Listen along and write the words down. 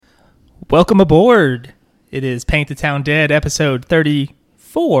Welcome aboard. It is Paint the Town Dead, episode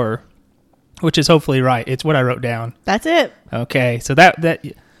 34, which is hopefully right. It's what I wrote down. That's it. Okay, so that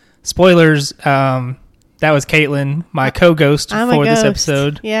spoilers. That was Caitlin, my co-ghost for this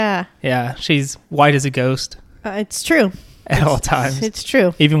episode. Yeah, she's white as a ghost. It's true. At all times. It's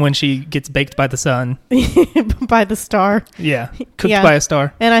true. Even when she gets baked by the sun. By the star. Yeah, cooked by a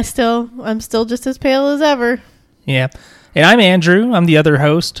star. And I'm still just as pale as ever. Yeah, and I'm Andrew. I'm the other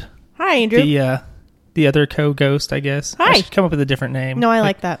host. Hi, Andrew. The other co-ghost, I guess. Hi. I should come up with a different name. No, I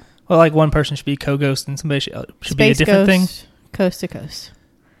like that. Well, like one person should be co-ghost and somebody should be a different ghost, thing. Coast to coast.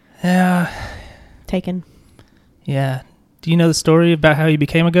 Yeah. Taken. Yeah. Do you know the story about how he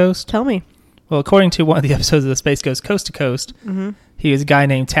became a ghost? Tell me. Well, according to one of the episodes of the Space Ghost Coast to Coast, he was a guy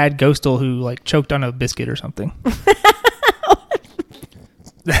named Tad Ghostal who choked on a biscuit or something.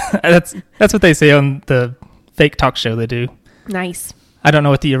 That's what they say on the fake talk show they do. Nice. I don't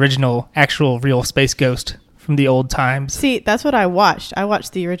know what the original, actual, real Space Ghost from the old times. See, that's what I watched. I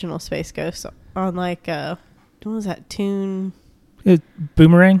watched the original Space Ghost on what was that tune?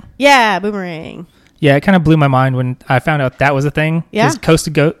 Boomerang? Yeah, Boomerang. Yeah, it kind of blew my mind when I found out that was a thing. Yeah. Coast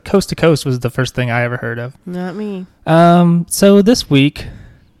to Coast was the first thing I ever heard of. Not me. So this week,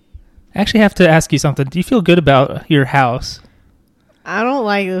 I actually have to ask you something. Do you feel good about your house? I don't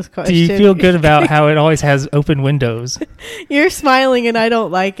like this question. Do you feel good about how it always has open windows? You're smiling and I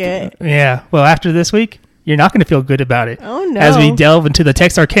don't like it. Yeah. Well, after this week, you're not going to feel good about it. Oh, no. As we delve into the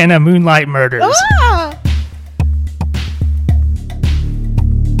Texarkana Moonlight Murders. Ah!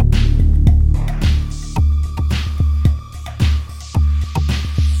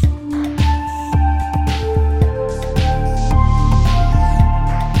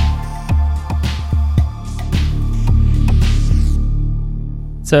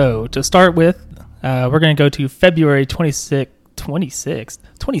 So, to start with, we're going to go to February 22nd.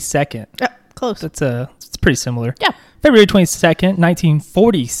 Close. It's pretty similar. Yeah. February 22nd,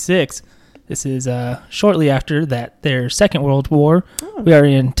 1946. This is shortly after their Second World War. Oh. We are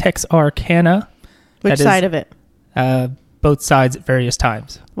in Texarkana. Which side of it? Both sides at various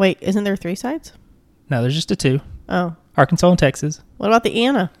times. Wait, isn't there 3 sides? No, there's just a 2. Oh. Arkansas and Texas. What about the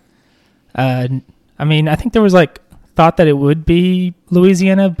Anna? I think there was thought that it would be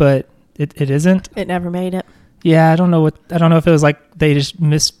Louisiana, but it isn't. It never made it. Yeah, I don't know if it was they just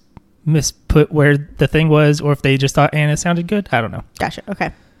misput where the thing was, or if they just thought Anna sounded good. I don't know. Gotcha.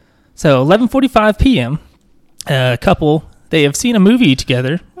 Okay. So 11:45 p.m. A couple, they have seen a movie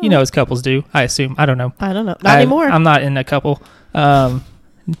together. You know, as couples do, I assume. I don't know. Not anymore. I'm not in a couple.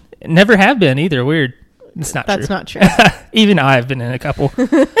 Never have been either. Weird. It's not true. That's not true. Even I've been in a couple.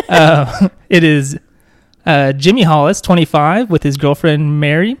 It is Jimmy Hollis, 25, with his girlfriend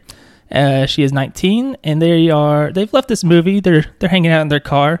Mary. She is 19, and they've left this movie. They're hanging out in their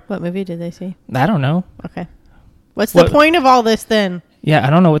car. What movie did they see? I don't know. Okay. What's the point of all this then? Yeah,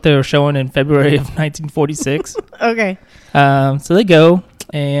 I don't know what they were showing in February of 1946. Okay. So they go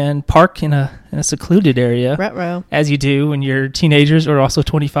and park in a secluded area. Retro. As you do when you're teenagers or also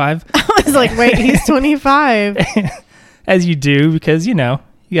 25. I was like, wait, he's 25. As you do, because, you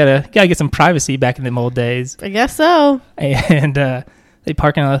gotta get some privacy back in them old days. I guess so. And they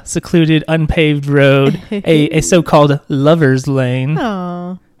park on a secluded, unpaved road, a so-called lover's lane.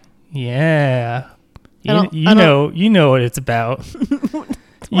 Oh. Yeah. You know what it's about.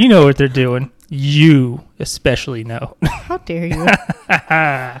 You know what they're doing. You especially know. How dare you?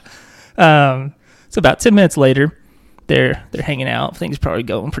 So about 10 minutes later, they're hanging out. Things probably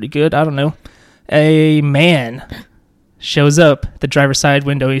going pretty good. I don't know. A man shows up at the driver's side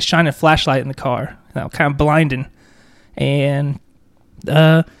window. He's shining a flashlight in the car, kind of blinding. And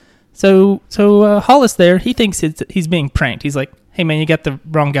so Hollis there, he thinks he's being pranked. He's like, "Hey man, you got the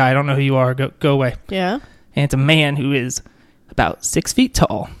wrong guy. I don't know who you are. Go away." Yeah. And it's a man who is about 6 feet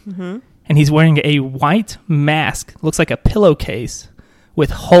tall, and he's wearing a white mask. Looks like a pillowcase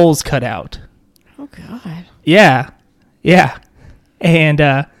with holes cut out. Oh God. Yeah. And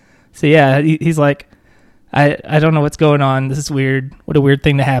so yeah, he's like, I don't know what's going on. This is weird. What a weird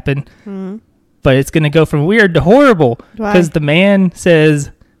thing to happen. Mm-hmm. But it's going to go from weird to horrible. Because the man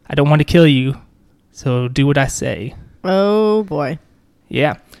says, "I don't want to kill you, so do what I say." Oh, boy.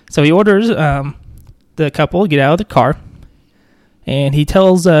 Yeah. So he orders the couple get out of the car. And he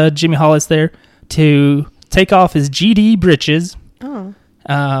tells Jimmy Hollis there to take off his GD britches. Oh.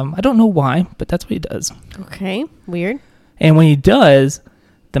 I don't know why, but that's what he does. Okay. Weird. And when he does,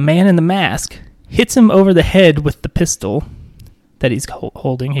 the man in the mask hits him over the head with the pistol that he's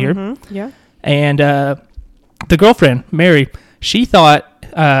holding here. Mm-hmm. Yeah. And the girlfriend, Mary, she thought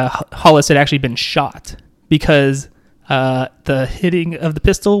Hollis had actually been shot because the hitting of the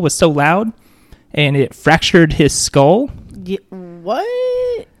pistol was so loud, and it fractured his skull.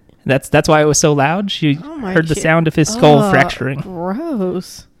 What? That's why it was so loud. She heard the sound of his skull fracturing.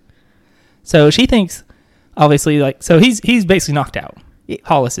 Gross. So she thinks, obviously, like, so he's basically knocked out.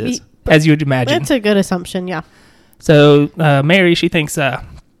 Hollis is, as you would imagine. That's a good assumption, yeah. So Mary, she thinks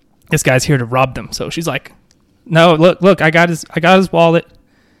this guy's here to rob them. So she's like, "No, look, I got his wallet.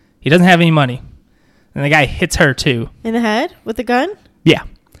 He doesn't have any money." And the guy hits her too in the head with the gun. Yeah,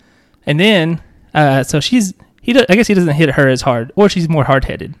 and then so I guess he doesn't hit her as hard, or she's more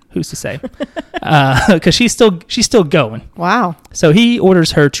hard-headed. Who's to say? Because she's still going. Wow. So he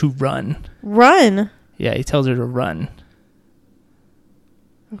orders her to run. Run. Yeah, he tells her to run.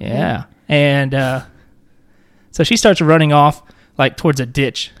 Okay. Yeah, and so she starts running off like towards a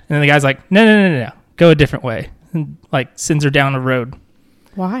ditch, and then the guy's like, "No, go a different way," and like sends her down the road.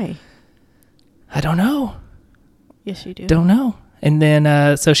 Why? I don't know. Yes, you do. Don't know. And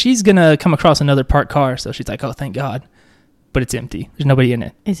then so she's gonna come across another parked car, so she's like, "Oh, thank God," but it's empty. There's nobody in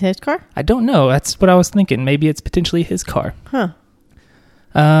it. Is his car? I don't know. That's what I was thinking. Maybe it's potentially his car. Huh.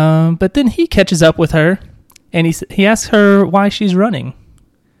 But then he catches up with her, and he asks her why she's running.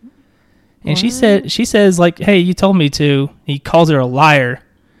 And she says like, "Hey, you told me to." He calls her a liar.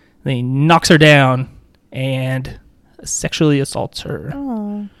 Then he knocks her down and sexually assaults her.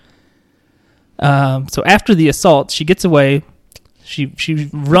 Oh. So after the assault, she gets away.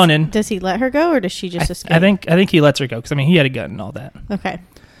 She's running. Does he let her go, or does she just escape? I think he lets her go because he had a gun and all that. Okay.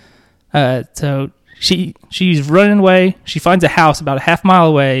 So she's running away. She finds a house about a half mile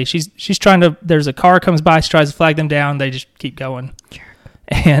away. She's trying to. There's a car comes by. She tries to flag them down. They just keep going. Sure.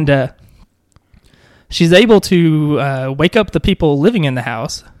 And she's able to wake up the people living in the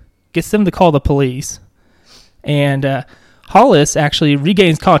house, gets them to call the police, and Hollis actually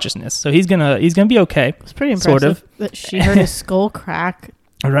regains consciousness, so he's gonna be okay. It's pretty impressive. Sort of. That she heard his skull crack.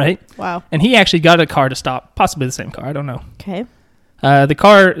 Right. Wow. And he actually got a car to stop, possibly the same car. I don't know. Okay.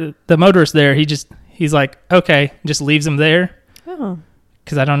 The motorist there, he's like, okay, just leaves him there. Oh.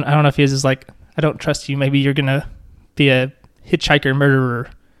 Because I don't know if he's just like, I don't trust you. Maybe you're gonna be a hitchhiker murderer.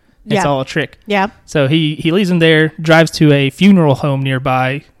 It's all a trick. Yeah. So he leaves him there, drives to a funeral home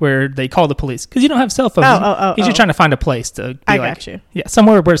nearby where they call the police. Because you don't have cell phones. He's just trying to find a place to be I got you. Yeah,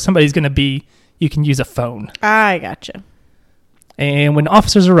 somewhere where somebody's going to be, you can use a phone. I got you. And when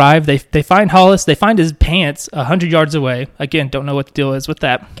officers arrive, they find Hollis. They find his pants 100 yards away. Again, don't know what the deal is with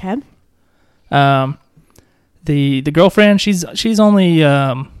that. Okay. The girlfriend, she's only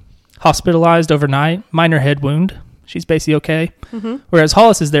hospitalized overnight, minor head wound. She's basically okay. Mm-hmm. Whereas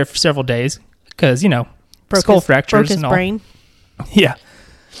Hollis is there for several days because, skull fractures broke his and all. Brain. Yeah.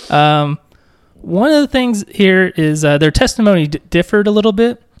 One of the things here is their testimony differed a little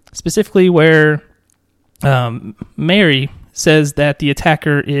bit, specifically where Mary says that the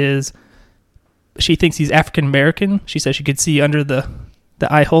attacker she thinks he's African American. She says she could see under the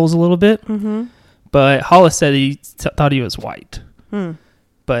eye holes a little bit. Mm-hmm. But Hollis said he thought he was white. Hmm.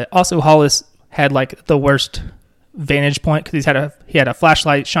 But also Hollis had like the worst vantage point because he had a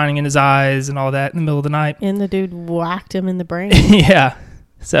flashlight shining in his eyes and all that in the middle of the night. And the dude whacked him in the brain. Yeah.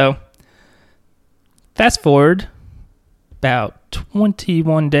 So fast forward about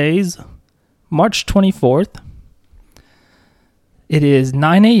 21 days, March 24th. It is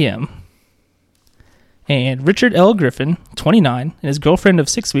 9 a.m. And Richard L. Griffin, 29, and his girlfriend of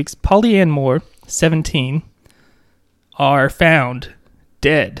 6 weeks, Polly Ann Moore, 17, are found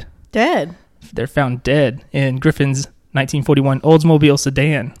dead. Dead? They're found dead in Griffin's 1941 Oldsmobile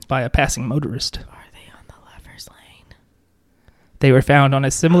sedan by a passing motorist. Are they on the Lover's Lane? They were found on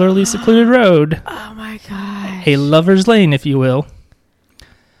a similarly secluded road. Oh my gosh. A Lover's Lane, if you will.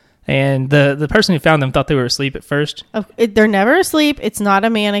 And the person who found them thought they were asleep at first. Oh, they're never asleep. It's not a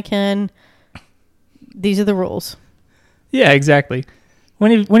mannequin. These are the rules. Yeah, exactly.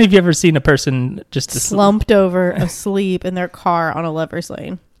 When have you ever seen a person just slumped over asleep in their car on a Lover's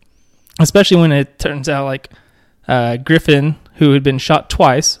Lane? Especially when it turns out like Griffin, who had been shot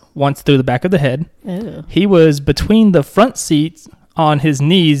twice, once through the back of the head. Ew. He was between the front seats on his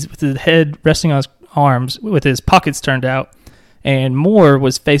knees with his head resting on his arms with his pockets turned out. And Moore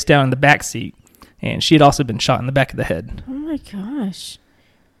was face down in the back seat. And she had also been shot in the back of the head. Oh my gosh.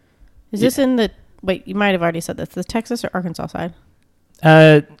 Is this in the... Wait, you might have already said this. The Texas or Arkansas side?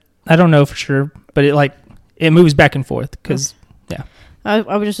 I don't know for sure. But it moves back and forth because, yeah. I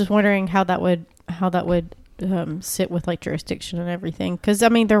was just wondering how that would sit with like jurisdiction and everything. Because, I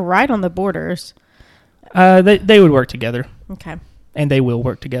mean, they're right on the borders. They would work together. Okay. And they will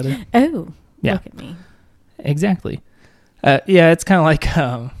work together. Oh. Yeah. Look at me. Exactly. Yeah, it's kind of like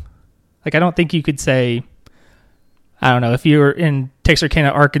I don't think you could say, I don't know, if you were in Texarkana,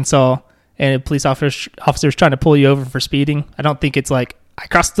 Arkansas, and a police officer's trying to pull you over for speeding, I don't think it's like, I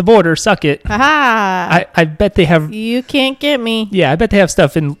crossed the border, suck it. Haha. I bet they have... You can't get me. Yeah, I bet they have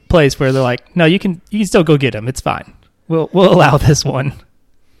stuff in place where they're like, no, you can still go get him. It's fine. We'll allow this one.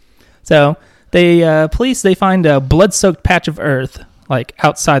 So police find a blood-soaked patch of earth like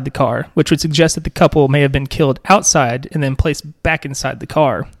outside the car, which would suggest that the couple may have been killed outside and then placed back inside the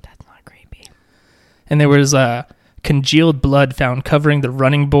car. That's not creepy. And there was congealed blood found covering the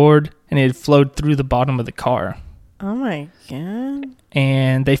running board, and it had flowed through the bottom of the car. Oh my god.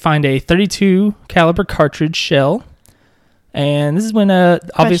 And they find a .32 caliber cartridge shell. And this is when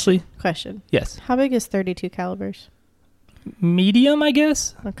obviously... Question. Yes. How big is .32 calibers? Medium, I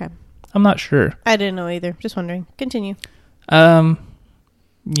guess. Okay. I'm not sure. I didn't know either. Just wondering. Continue.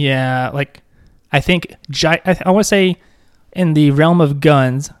 Yeah, like I think I want to say in the realm of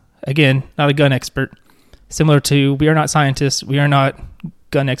guns, again, not a gun expert, similar to we are not scientists, we are not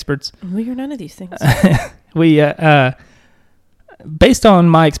gun experts. We are none of these things. We based on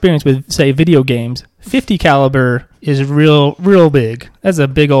my experience with say video games, 50 caliber is real big. That's a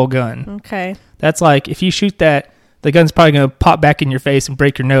big old gun. Okay. That's like if you shoot that, the gun's probably going to pop back in your face and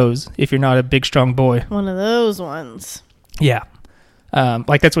break your nose if you're not a big, strong boy. One of those ones. Yeah.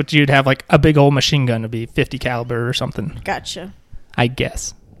 Like that's what you'd have, like a big old machine gun to be 50 caliber or something. Gotcha. I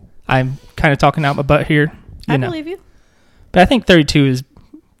guess. I'm kind of talking out my butt here. I believe you. But I think 32 is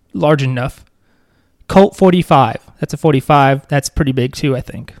large enough. Colt 45. That's a 45. That's pretty big too, I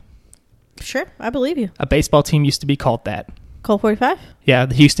think. Sure. I believe you. A baseball team used to be called that. Colt 45? Yeah,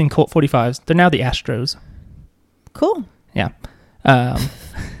 the Houston Colt 45s. They're now the Astros. Cool. Yeah.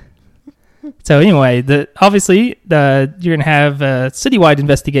 So anyway, obviously you're going to have a citywide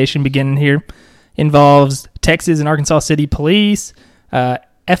investigation beginning here. Involves Texas and Arkansas City Police,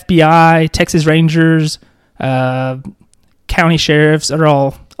 FBI, Texas Rangers, county sheriffs are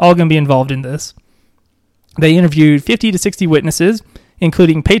all going to be involved in this. They interviewed 50 to 60 witnesses,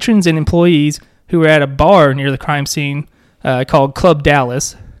 including patrons and employees who were at a bar near the crime scene called Club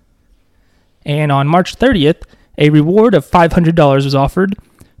Dallas. And on March 30th, a reward of $500 was offered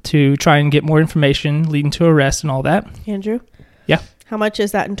to try and get more information leading to arrest and all that. Andrew? Yeah? How much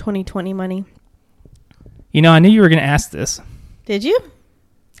is that in 2020 money? You know, I knew you were going to ask this. Did you?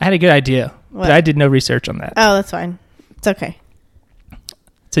 I had a good idea, but I did no research on that. Oh, that's fine. It's okay.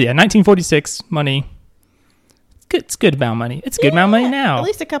 So yeah, 1946 money. It's good amount of money. It's a good amount of money now. At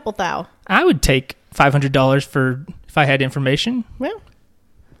least a couple thou. I would take $500 for if I had information. Well.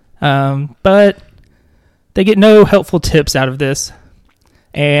 But they get no helpful tips out of this.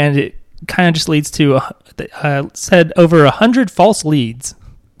 And it kind of just leads to, said, over 100 false leads.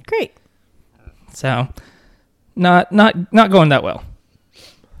 Great. So, not going that well.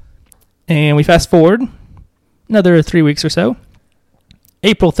 And we fast forward another 3 weeks or so.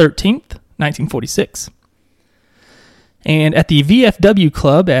 April 13th, 1946. And at the VFW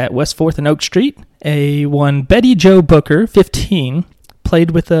Club at West 4th and Oak Street, one Betty Jo Booker, 15,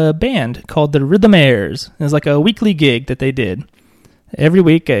 played with a band called the Rhythmaires. It was like a weekly gig that they did. Every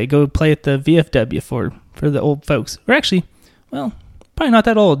week, I go play at the VFW for the old folks. Or actually, well, probably not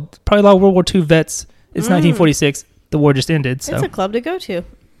that old. Probably a lot of World War II vets. It's 1946. The war just ended. So it's a club to go to.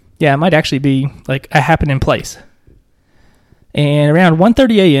 Yeah, it might actually be like a happening place. And around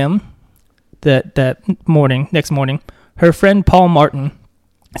 1:30 a.m. next morning, her friend Paul Martin,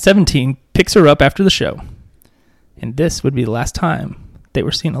 17, picks her up after the show. And this would be the last time they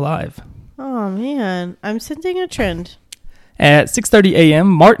were seen alive. Oh, man. I'm sensing a trend. At 6:30 a.m.,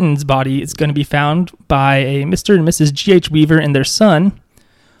 Martin's body is going to be found by a Mr. and Mrs. G.H. Weaver and their son,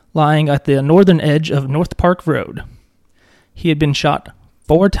 lying at the northern edge of North Park Road. He had been shot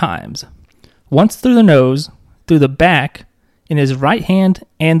 4 times. Once through the nose, through the back, in his right hand,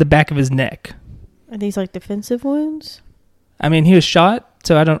 and the back of his neck. Are these like defensive wounds? I mean, he was shot,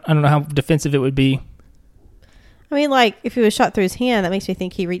 so I don't know how defensive it would be. I mean, like, if he was shot through his hand, that makes me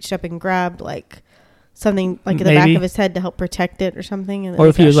think he reached up and grabbed, like, something, like, in the back of his head to help protect it or something. And then or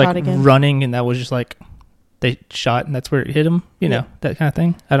if he was, like, again. running and that was just, like, they shot and that's where it hit him. You know, that kind of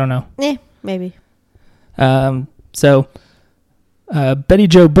thing. I don't know. Maybe. So, Betty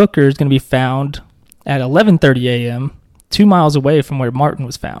Jo Booker is going to be found at 11:30 a.m., 2 miles away from where Martin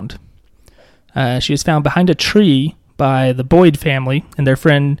was found. She was found behind a tree by the Boyd family and their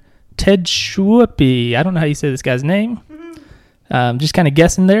friend Ted Schwuppe. I don't know how you say this guy's name. Just kind of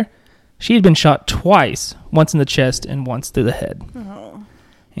guessing there. She had been shot twice, once in the chest and once through the head. Oh.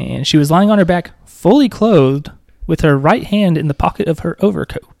 And she was lying on her back, fully clothed, with her right hand in the pocket of her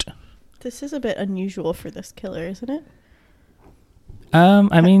overcoat. This is a bit unusual for this killer, isn't it?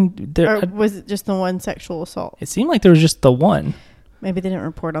 I mean, or was it just the one sexual assault? It seemed like there was just the one. Maybe they didn't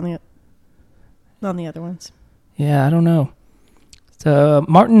report on the other ones. Yeah, I don't know. So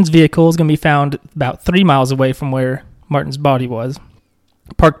Martin's vehicle is going to be found about 3 miles away from where Martin's body was,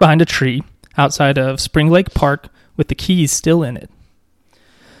 parked behind a tree outside of Spring Lake Park with the keys still in it.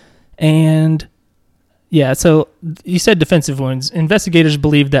 And yeah, so you said defensive wounds. Investigators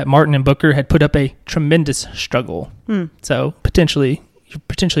believe that Martin and Booker had put up a tremendous struggle. So you're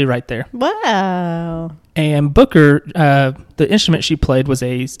potentially right there. Wow. And Booker, the instrument she played was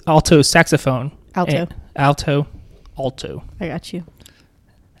a alto saxophone. Alto. I got you.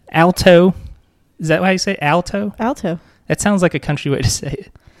 Alto. Is that how you say Alto. That sounds like a country way to say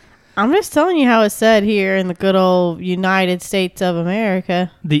it. I'm just telling you how it's said here in the good old United States of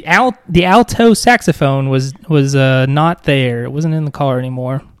America. The alto saxophone was not there. It wasn't in the car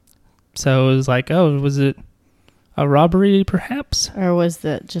anymore. So it was like, oh, was it a robbery perhaps? Or was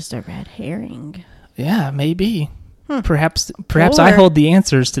that just a red herring? Yeah, maybe. Perhaps I hold the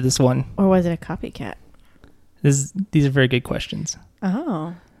answers to this one. Or was it a copycat? These are very good questions.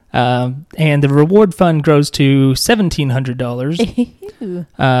 Oh. And the reward fund grows to $1,700.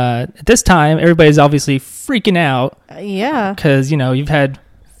 At this time, everybody's obviously freaking out. Yeah. Because, you've had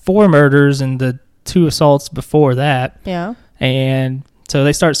 4 murders and the 2 assaults before that. Yeah. And so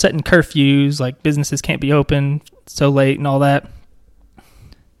they start setting curfews, like businesses can't be open so late and all that.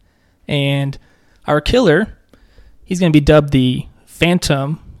 And our killer, he's going to be dubbed the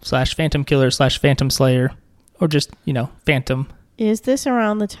Phantom Killer / Phantom Slayer, or just, Phantom. Is this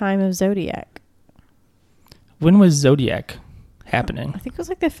around the time of Zodiac? When was Zodiac happening? I think it was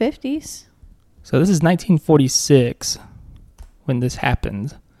like the 50s. So this is 1946 when this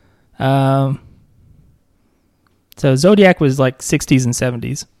happened. So Zodiac was like 60s and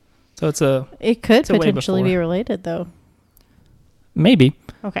 70s. So it could potentially be related though. Maybe.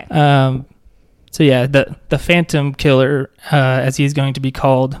 Okay. So yeah, the Phantom Killer, as he's going to be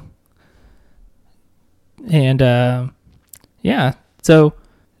called. And yeah, so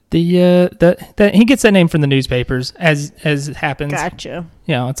the he gets that name from the newspapers as it happens. Gotcha.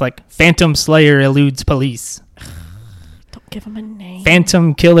 It's like Phantom Slayer eludes police. Don't give him a name.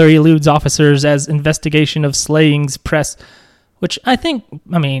 Phantom Killer eludes officers as investigation of slayings press, which I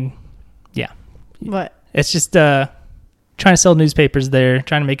mean, yeah. What? It's just trying to sell newspapers there,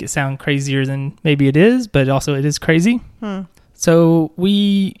 trying to make it sound crazier than maybe it is, but also it is crazy. So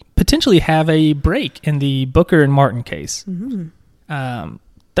we potentially have a break in the Booker and Martin case. Mm-hmm.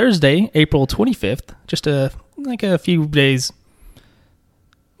 Thursday, April 25th, just a few days.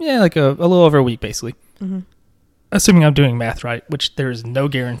 Yeah, like a little over a week, basically. Mm-hmm. Assuming I'm doing math right, which there is no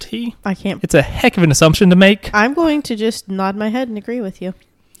guarantee. I can't. It's a heck of an assumption to make. I'm going to just nod my head and agree with you.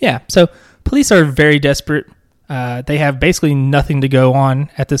 Yeah, so police are very desperate. They have basically nothing to go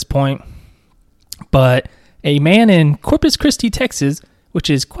on at this point. But a man in Corpus Christi, Texas, which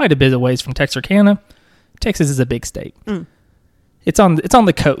is quite a bit of ways from Texarkana. Texas is a big state. It's on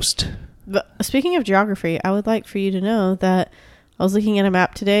the coast. But speaking of geography, I would like for you to know that I was looking at a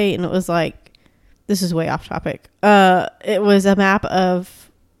map today, and it was like, this is way off topic. It was a map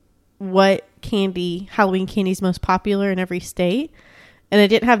of what Halloween candy is most popular in every state, and it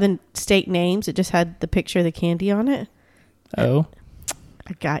didn't have the state names. It just had the picture of the candy on it. Oh,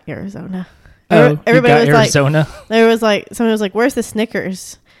 I got Arizona. Oh, everybody was Arizona. Somebody was like, "Where's the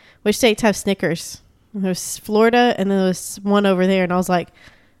Snickers? Which states have Snickers?" And there was Florida, and then there was one over there, and I was like,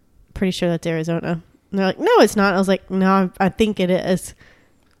 "Pretty sure that's Arizona." And they're like, "No, it's not." I was like, "No, I think it is."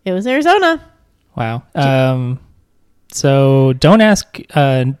 It was Arizona. Wow. So don't ask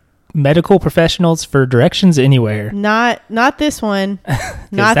medical professionals for directions anywhere. Not this one.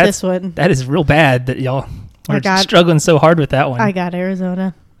 Not this one. That is real bad that y'all are struggling so hard with that one. I got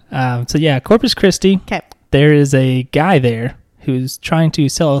Arizona. So yeah, Corpus Christi. Okay. There is a guy there who's trying to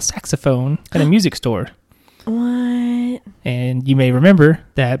sell a saxophone at a music store. What? And you may remember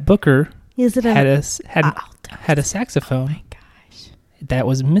that Booker had a saxophone. Oh my gosh. That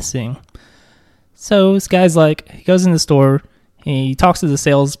was missing. So this guy's like, he goes in the store, he talks to the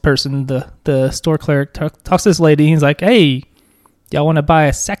salesperson, the store clerk, talks to this lady. He's like, "Hey, y'all want to buy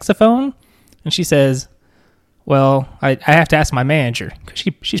a saxophone?" And she says, "Well, I have to ask my manager,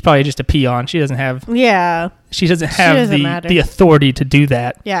 because she's probably just a peon. She doesn't have the authority to do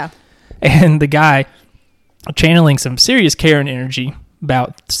that." Yeah. And the guy, channeling some serious Karen energy,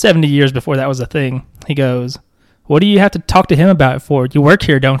 about 70 years before that was a thing, he goes, "What do you have to talk to him about it for? You work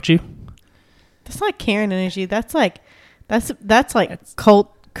here, don't you?" That's not Karen energy. That's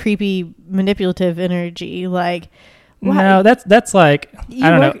cult, creepy, manipulative energy. Like, No, that's like, I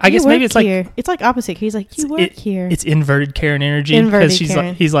don't know. I guess maybe it's here. like, it's like opposite. He's like, you work here. It's inverted Karen energy. Inverted Because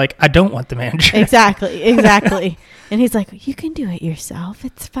Karen. he's like, I don't want the manager. Exactly. And he's like, you can do it yourself.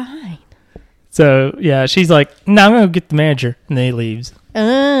 It's fine. So, yeah, she's like, no, I'm going to get the manager. And then he leaves.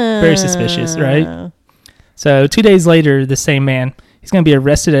 Very suspicious, right? So 2 days later, the same man, he's going to be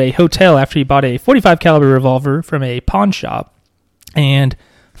arrested at a hotel after he bought a .45 caliber revolver from a pawn shop. And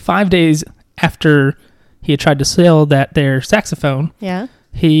 5 days after he had tried to sell their saxophone, Yeah.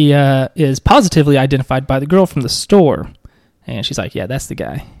 he is positively identified by the girl from the store. And she's like, yeah, that's the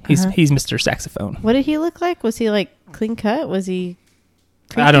guy. He's Mr. Saxophone. What did he look like? Was he like clean cut? Was he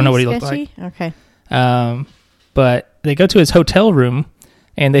creepy, I don't know what he looked sketchy? Okay. But they go to his hotel room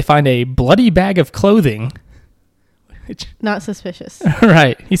and they find a bloody bag of clothing. Which, Not suspicious.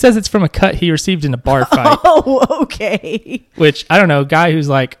 right. He says it's from a cut he received in a bar fight. Oh, okay. Which, I don't know, a guy who's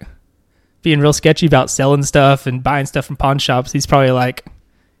like being real sketchy about selling stuff and buying stuff from pawn shops, he's probably like,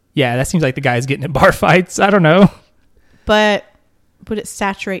 yeah, that seems like the guy's getting in bar fights. I don't know. But would it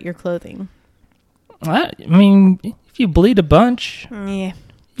saturate your clothing? I mean, if you bleed a bunch, Yeah.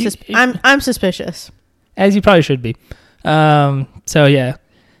 You- I'm suspicious. as you probably should be. So, yeah.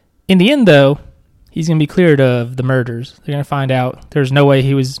 In the end, though, he's going to be cleared of the murders. They're going to find out there's no way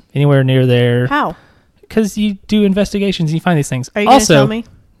he was anywhere near there. How? Because you do investigations and you find these things. Are you going to tell me?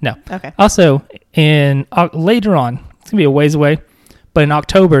 No. Okay. Also, later on, it's going to be a ways away, but in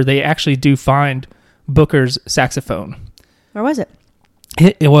October, they actually do find Booker's saxophone. Where was it?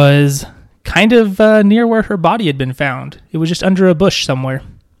 It was kind of near where her body had been found. It was just under a bush somewhere.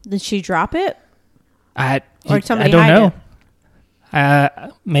 Did she drop it? I somebody don't hide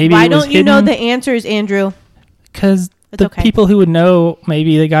know. Maybe Why it was don't you know hidden the answers, Andrew? because It's the okay. people who would know,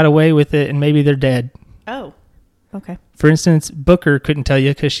 maybe they got away with it and maybe they're dead. Oh. Okay. For instance, Booker couldn't tell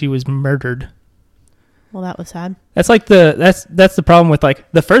you because she was murdered. Well, that was sad. That's like that's the problem with like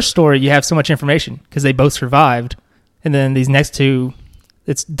the first story. You have so much information because they both survived, and then these next two,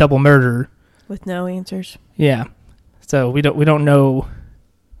 it's double murder. With no answers. Yeah, so we don't know,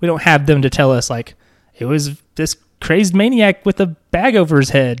 we don't have them to tell us like it was this crazed maniac with a bag over his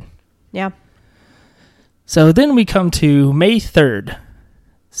head. Yeah. So then we come to May 3rd,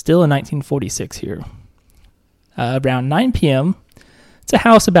 still in 1946 here. Around 9 p.m. It's a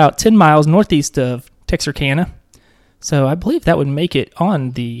house about 10 miles northeast of Texarkana. So I believe that would make it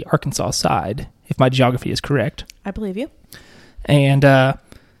on the Arkansas side, if my geography is correct. I believe you. And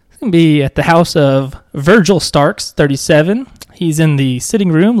it's going to be at the house of Virgil Starks, 37. He's in the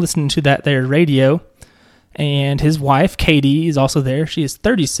sitting room listening to their radio. And his wife, Katie, is also there. She is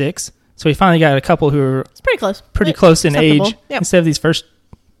 36. So we finally got a couple who are It's pretty close. pretty close in age. Acceptable. Yep. Instead of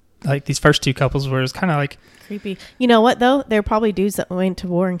these first two couples where it's kind of like, Creepy. You know what, though? They're probably dudes that went to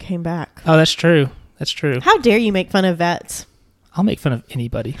war and came back. oh, that's true. That's true. How dare you make fun of vets? I'll make fun of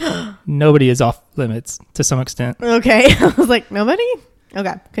anybody. Nobody is off limits to some extent. Okay. I was like, nobody?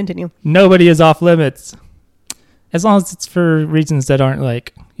 Okay, continue. Nobody is off limits. As long as it's for reasons that aren't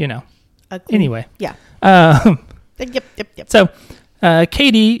like, Ugly. anyway. Yeah. Um, Yep. so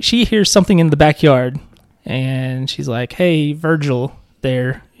Katie, she hears something in the backyard and she's like, hey, Virgil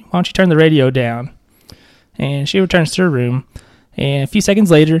there, why don't you turn the radio down? And she returns to her room. And a few seconds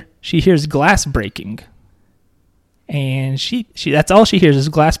later, she hears glass breaking. And she that's all she hears is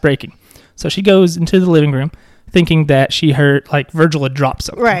glass breaking. So she goes into the living room thinking that she heard like Virgil had dropped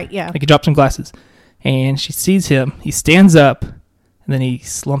something. Right, yeah. Like he dropped some glasses. And she sees him. He stands up and then he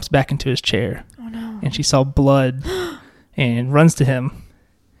slumps back into his chair. Oh, no. And she saw blood and runs to him.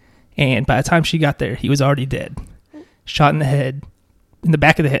 And by the time she got there, he was already dead. Shot in the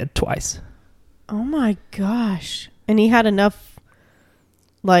back of the head twice. Oh, my gosh. And he had enough,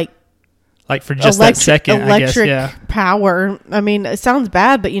 like for just that second, I guess, electric yeah. power. I mean, it sounds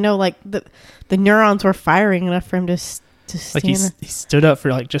bad, but like the neurons were firing enough for him to stand. Like he stood up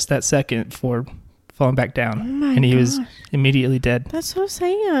for like just that second before falling back down, Oh my and he was gosh. immediately dead. That's so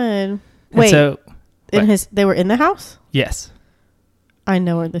sad. And Wait, so they were in the house? yes. I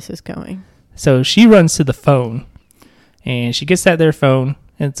know where this is going. So she runs to the phone, and she gets their phone.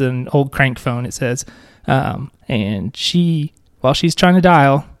 It's an old crank phone, it says. And while she's trying to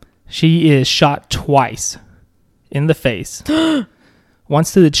dial, she is shot twice in the face.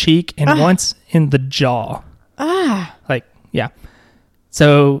 Once to the cheek and once in the jaw. Like, yeah.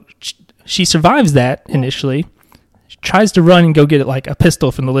 So she survives that initially. She tries to run and go get like a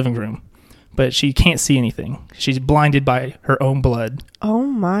pistol from the living room, but she can't see anything. She's blinded by her own blood. Oh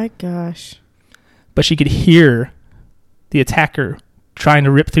my gosh. But she could hear the attacker trying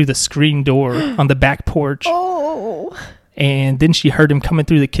to rip through the screen door on the back porch. Oh. and then she heard him coming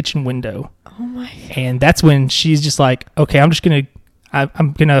through the kitchen window. Oh my God. And that's when she's just like, okay, I'm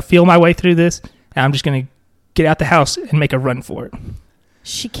gonna feel my way through this, and I'm just gonna get out the house and make a run for it.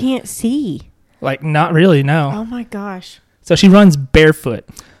 She can't see. Like, not really, no. Oh my gosh. So she runs barefoot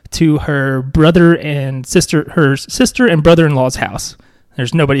to her sister and brother-in-law's house.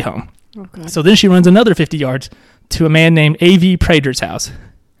 There's nobody home. Okay. So then she runs another 50 yards to a man named A.V. Prater's house.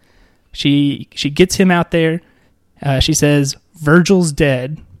 She gets him out there. She says, Virgil's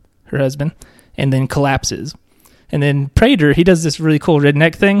dead, her husband, and then collapses. And then Prater, he does this really cool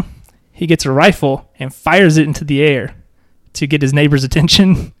redneck thing. He gets a rifle and fires it into the air to get his neighbor's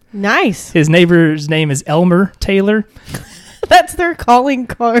attention. Nice. His neighbor's name is Elmer Taylor. That's their calling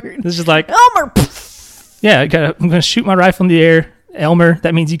card. This is like, Elmer. yeah, I'm going to shoot my rifle in the air. Elmer,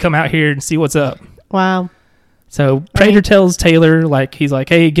 that means you come out here and see what's up. Wow. So Prater tells Taylor, he's like,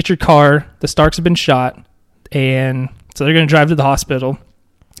 hey, get your car. The Starks have been shot. And so they're going to drive to the hospital.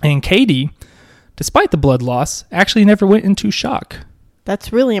 And Katie, despite the blood loss, actually never went into shock.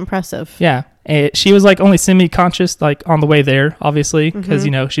 That's really impressive. Yeah. She was only semi-conscious, on the way there, obviously, because,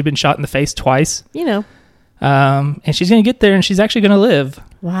 she'd been shot in the face twice. And she's going to get there, and she's actually going to live.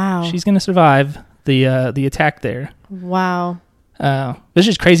 Wow. She's going to survive the attack there. Wow. It's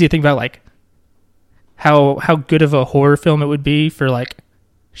just crazy to think about, how good of a horror film it would be for,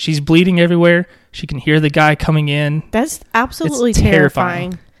 she's bleeding everywhere. She can hear the guy coming in. That's absolutely It's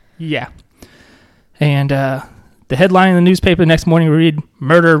terrifying. Yeah. And the headline in the newspaper the next morning would read,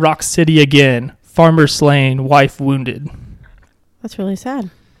 Murder Rocks City Again. Farmer slain, wife wounded. That's really sad.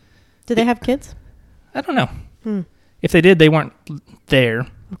 Did they have kids? I don't know. If they did, they weren't there.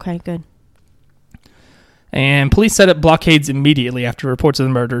 Okay, good. And police set up blockades immediately after reports of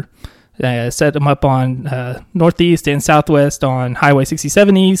the murder. Set them up on northeast and southwest on Highway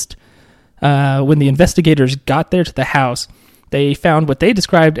 67 East. When the investigators got there to the house, they found what they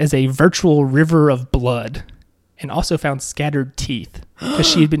described as a virtual river of blood, and also found scattered teeth because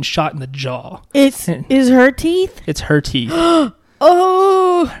she had been shot in the jaw. Is her teeth? It's her teeth.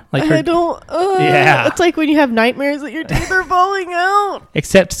 Oh, I don't. Yeah. It's like when you have nightmares that your teeth are falling out.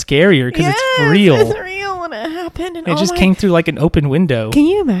 Except scarier because it's real. It's real when it happened. And it just came through an open window. Can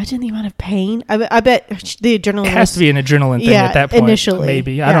you imagine the amount of pain? I bet the adrenaline. It has to be an adrenaline thing at that point. Initially.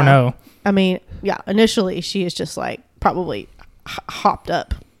 Maybe. I don't know. I mean, yeah, initially she is just probably hopped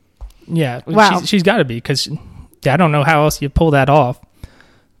up. Yeah. Wow. She's got to be because I don't know how else you pull that off.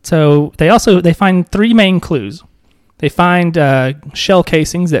 So they find three main clues. They find shell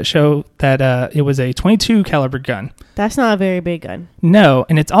casings that show that it was a .22 caliber gun. That's not a very big gun. No,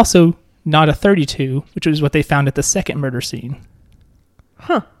 and it's also not a .32, which is what they found at the second murder scene.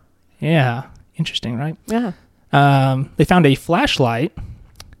 Huh. Yeah. Interesting, right? Yeah. They found a flashlight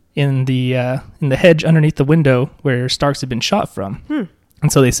in the hedge underneath the window where Starks had been shot from.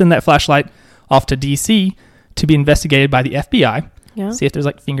 And so they send that flashlight off to D.C. to be investigated by the FBI. Yeah. See if there's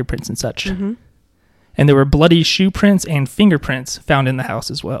fingerprints and such. Mm-hmm. And there were bloody shoe prints and fingerprints found in the house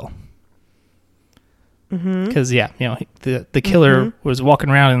as well. Because, the killer was walking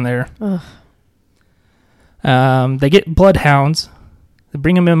around in there. They get bloodhounds. They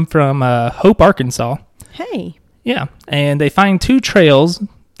bring them in from Hope, Arkansas. Hey. Yeah. And they find two trails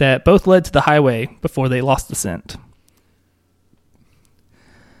that both led to the highway before they lost the scent.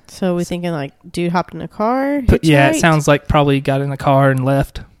 So we're thinking dude hopped in a car? Yeah, it sounds like probably got in the car and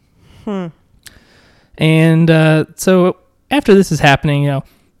left. And so after this is happening,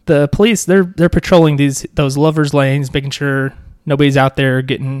 the police they're patrolling those lovers lanes, making sure nobody's out there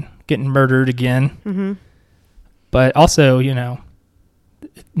getting murdered again. But also, now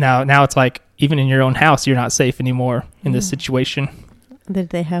it's even in your own house, you're not safe anymore in this situation.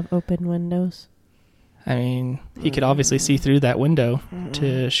 Did they have open windows? I mean, he could obviously see through that window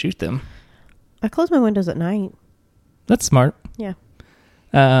to shoot them. I close my windows at night. That's smart. Yeah.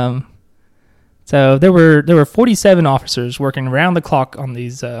 So there were 47 officers working around the clock on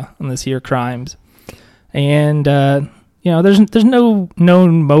this here crimes, and there's no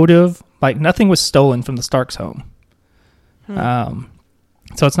known motive. Nothing was stolen from the Starks' home.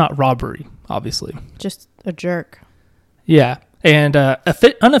 So it's not robbery, obviously. Just a jerk. Yeah, and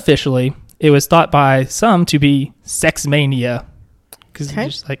unofficially, it was thought by some to be sex mania, because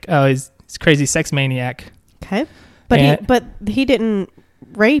it's just he's crazy sex maniac. Okay, but he didn't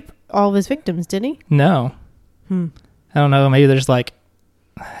rape all of his victims, did he? No. I don't know. Maybe there's I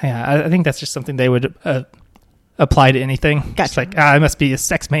think that's just something they would apply to anything. Gotcha. It's I must be a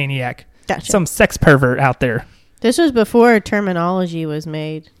sex maniac. Gotcha. Some sex pervert out there. This was before terminology was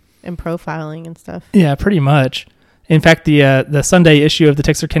made and profiling and stuff. Yeah, pretty much. In fact, the Sunday issue of the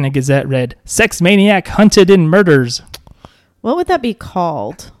Texarkana Gazette read, "Sex maniac hunted in murders." What would that be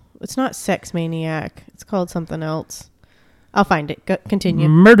called? It's not sex maniac. It's called something else. I'll find it. Continue.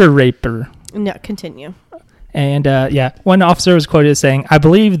 Murder raper. No, continue. And one officer was quoted as saying, "I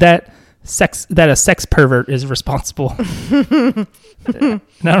believe that a sex pervert is responsible." And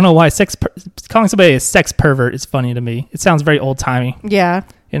I don't know why calling somebody a sex pervert is funny to me. It sounds very old timey. Yeah,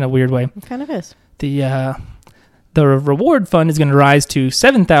 in a weird way. it kind of is. The reward fund is going to rise to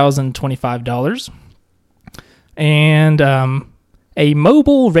 $7,025, and a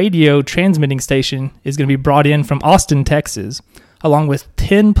mobile radio transmitting station is going to be brought in from Austin, Texas, along with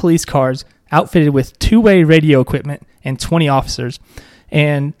 10 police cars outfitted with two-way radio equipment and 20 officers.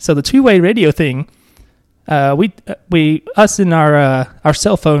 And so the two-way radio thing, us in our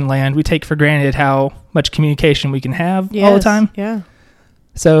cell phone land, we take for granted how much communication we can have all the time. Yeah.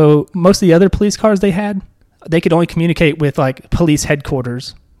 So most of the other police cars they could only communicate with like police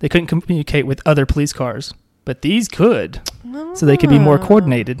headquarters. They couldn't communicate with other police cars, but these could, so they could be more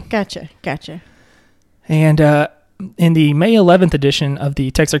coordinated. Gotcha. And in the May 11th edition of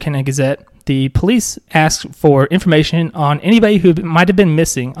the Texarkana Gazette, the police asked for information on anybody who might have been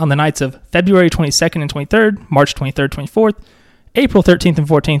missing on the nights of February 22nd and 23rd, March 23rd, 24th, April 13th and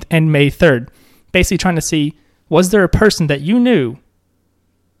 14th, and May 3rd. Basically trying to see, was there a person that you knew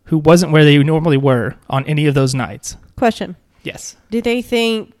who wasn't where they normally were on any of those nights? Question. Yes. Do they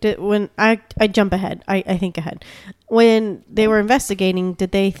think that when I jump ahead, I think ahead. When they were investigating,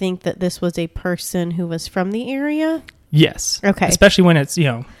 did they think that this was a person who was from the area? Yes. Okay. Especially when it's,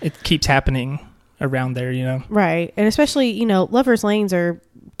 it keeps happening around there, Right. And especially, lovers' lanes are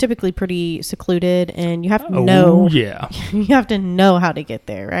typically pretty secluded, and you have to know. Oh, yeah. You have to know how to get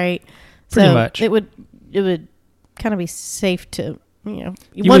there, right? Pretty much. It would kind of be safe to,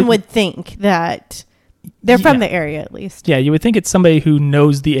 one would think that they're from the area at least. Yeah, you would think it's somebody who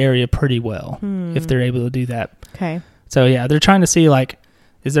knows the area pretty well if they're able to do that. Okay. So, yeah, they're trying to see,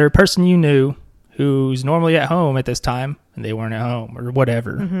 is there a person you knew who's normally at home at this time and they weren't at home or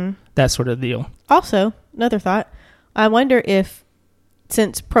whatever? Mm-hmm. That sort of deal. Also, another thought. I wonder if,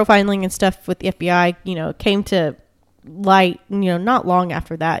 since profiling and stuff with the FBI, came to light, not long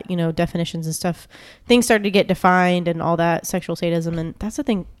after that, definitions and stuff, things started to get defined and all that, sexual sadism, and that's the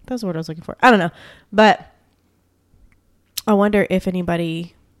thing, that's what I was looking for. I don't know, but I wonder if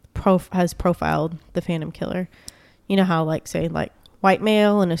anybody has profiled the Phantom Killer. You know how, say, white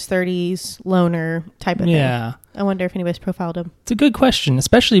male in his 30s, loner type of thing. Yeah. I wonder if anybody's profiled him. It's a good question,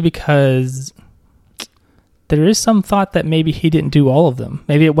 especially because there is some thought that maybe he didn't do all of them.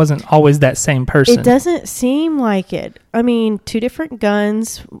 Maybe it wasn't always that same person. It doesn't seem like it. I mean, 2 different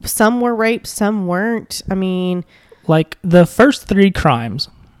guns. Some were raped, some weren't. I mean, the first 3 crimes,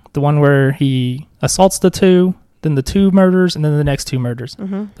 the one where he assaults the 2, then the 2 murders, and then the next 2 murders.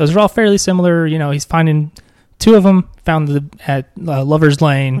 Mm-hmm. Those are all fairly similar. He's finding 2 of them found at Lover's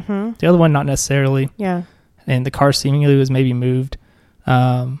Lane. Mm-hmm. The other one, not necessarily. Yeah. And the car seemingly was maybe moved.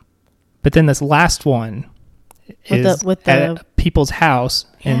 But then this last one is at people's house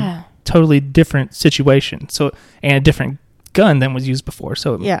in totally different situation. So, and a different gun than was used before.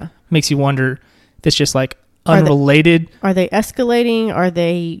 So it makes you wonder if it's just unrelated. Are they escalating? Are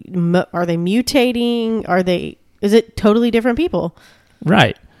they mutating? Is it totally different people?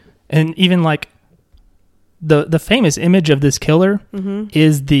 Right. And even the famous image of this killer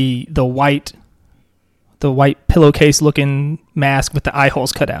is the white pillowcase looking mask with the eye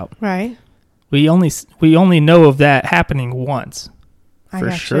holes cut out. Right. We only know of that happening once,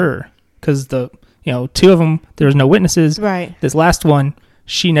 for sure. Because 2 of them, there was no witnesses. Right. This last one,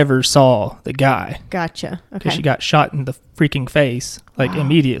 she never saw the guy. Gotcha. Okay. Because she got shot in the freaking face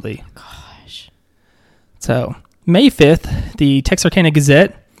immediately. Gosh. So May 5th, the Texarkana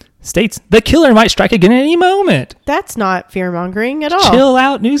Gazette states the killer might strike again at any moment. That's not fear-mongering at all. Chill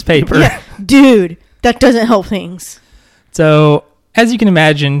out newspaper. Yeah. Dude, that doesn't help things. So, as you can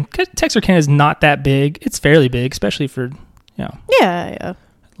imagine, Texarkana is not that big. It's fairly big, especially for, Yeah.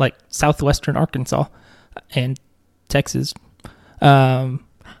 southwestern Arkansas and Texas. The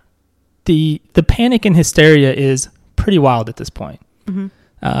panic and hysteria is pretty wild at this point.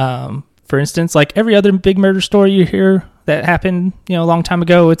 Mm-hmm. For instance, every other big murder story you hear that happened, a long time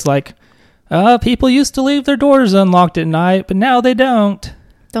ago, it's people used to leave their doors unlocked at night, but now they don't.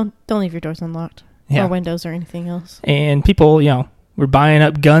 Don't leave your doors unlocked or windows or anything else. And people, were buying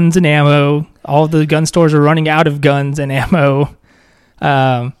up guns and ammo. All the gun stores are running out of guns and ammo.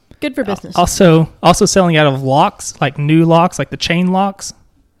 Good for business. Also selling out of locks, new locks, the chain locks.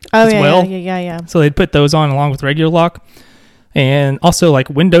 Oh, yeah. So they'd put those on along with regular lock. And also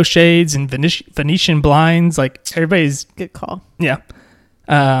window shades and Venetian blinds. Everybody's... Good call. Yeah.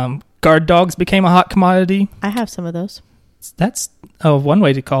 Guard dogs became a hot commodity. I have some of those. That's one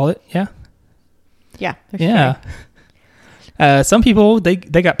way to call it. Yeah. Yeah. Yeah. Some people they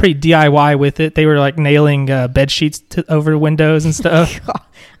got pretty DIY with it. They were like nailing bed sheets over windows and stuff.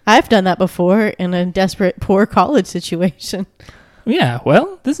 I've done that before in a desperate poor college situation. Yeah,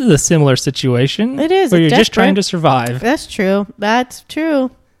 well, this is a similar situation. It is. Where you're just desperate. trying to survive. That's true. That's true.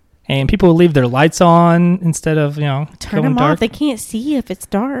 And people will leave their lights on instead of, Turn going them dark. off. They can't see if it's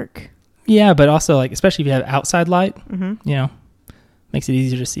dark. Yeah, but also, like, especially if you have outside light, Mm-hmm. Makes it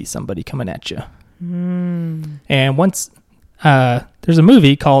easier to see somebody coming at you. And once, there's a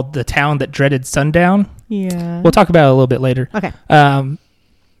movie called The Town That Dreaded Sundown. Yeah. We'll talk about it a little bit later. Okay.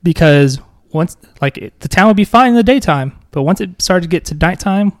 Because once, the town would be fine in the daytime, but once it started to get to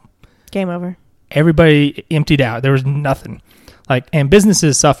nighttime, Game over. everybody emptied out. There was nothing. And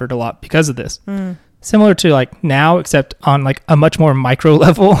businesses suffered a lot because of this. Similar to now, except on a much more micro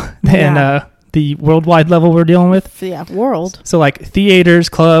level than the worldwide level we're dealing with. Yeah, world. So theaters,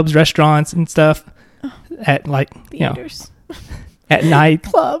 clubs, restaurants and stuff at Theaters. At night.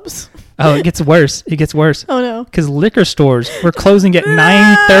 Clubs. Oh, it gets worse. It gets worse. Oh, no. Because liquor stores were closing at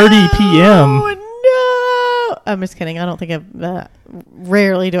 9:30 p.m. Oh, no. I'm just kidding. I don't think I've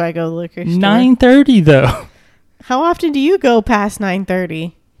rarely do I go to the liquor store. 9:30 though. How often do you go past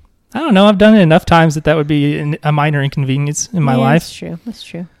 9:30? I don't know. I've done it enough times that would be a minor inconvenience in my life. That's true. That's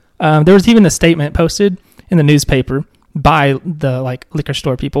true. There was even a statement posted in the newspaper by the liquor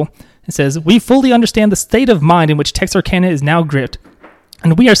store people. It says, "We fully understand the state of mind in which Texarkana is now gripped,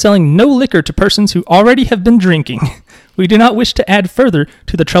 and we are selling no liquor to persons who already have been drinking. We do not wish to add further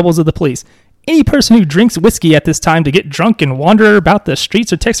to the troubles of the police. Any person who drinks whiskey at this time to get drunk and wander about the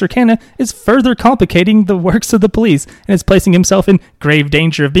streets of Texarkana is further complicating the works of the police and is placing himself in grave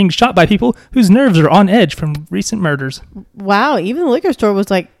danger of being shot by people whose nerves are on edge from recent murders." Wow. Even the liquor store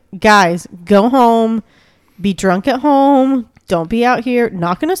was like, guys, go home, be drunk at home. Don't be out here.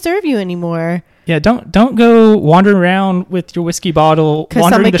 Not going to serve you anymore. Yeah, don't go wandering around with your whiskey bottle,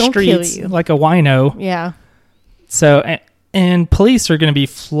 wandering the streets like a wino. Yeah. So, and police are going to be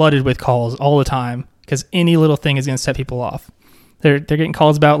flooded with calls all the time because any little thing is going to set people off. They're getting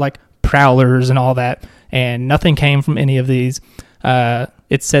calls about prowlers and all that, and nothing came from any of these.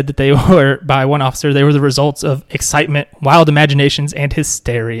 It said that they were, by one officer, they were the results of excitement, wild imaginations, and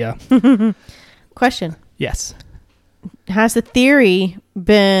hysteria. Question. Yes. Has the theory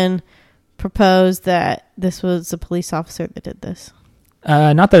been proposed that this was a police officer that did this?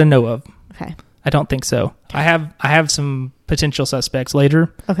 Not that I know of. Okay. I don't think so. I have some potential suspects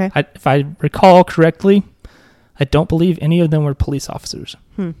later. Okay. If I recall correctly, I don't believe any of them were police officers.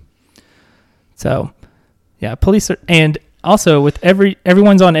 So, yeah, police are, and also with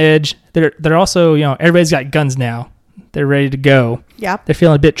everyone's on edge. They're also, everybody's got guns now. They're ready to go. Yep. They're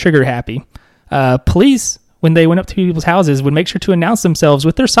feeling a bit trigger happy. Police, when they went up to people's houses, would make sure to announce themselves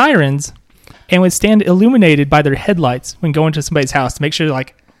with their sirens and would stand illuminated by their headlights when going to somebody's house to make sure,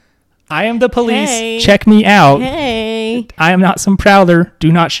 I am the police. Hey. Check me out. Hey. I am not some prowler.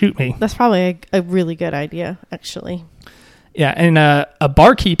 Do not shoot me. That's probably a really good idea, actually. Yeah, and a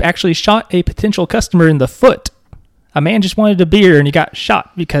barkeep actually shot a potential customer in the foot. A man just wanted a beer and he got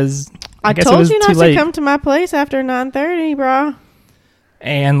shot because I guess it told was you too not late. to come to my place after 9:30, bro.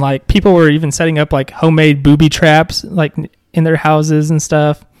 And people were even setting up homemade booby traps in their houses and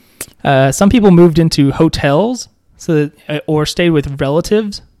stuff. Some people moved into hotels or stayed with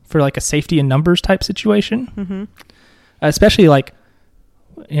relatives for a safety in numbers type situation. Especially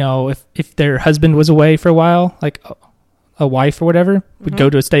if their husband was away for a while, a wife or whatever would go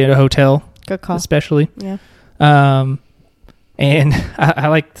to stay at a hotel. Good call. Especially. Yeah. And I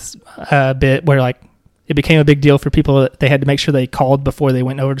like this bit where it became a big deal for people that they had to make sure they called before they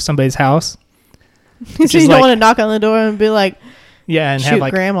went over to somebody's house. So you don't want to knock on the door and be like, yeah, and shoot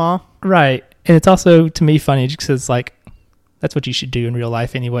have grandma. Right. And it's also to me funny because that's what you should do in real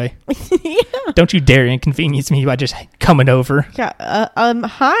life anyway. Yeah. Don't you dare inconvenience me by just coming over. Yeah.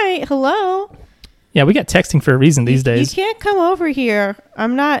 Hi. Hello. Yeah, we got texting for a reason these days. You can't come over here.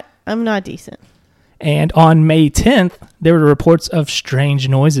 I'm not decent. And on May 10th, there were reports of strange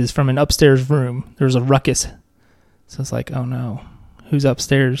noises from an upstairs room. There was a ruckus. So it's oh no, who's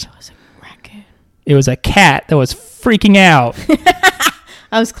upstairs? It was a raccoon. It was a cat that was freaking out.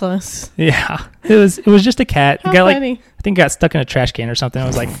 I was close. Yeah, it was just a cat. How It got funny. I think it got stuck in a trash can or something. It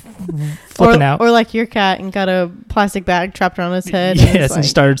was flipping out. Or like your cat and got a plastic bag trapped around his head. Yes, and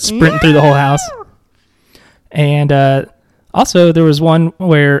started sprinting through the whole house. And also, there was one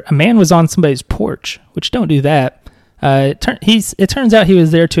where a man was on somebody's porch, which don't do that. It turns out he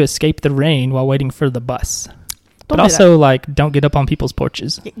was there to escape the rain while waiting for the bus. But also, don't get up on people's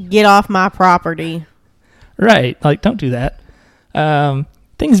porches. Get off my property. Right. Like, don't do that.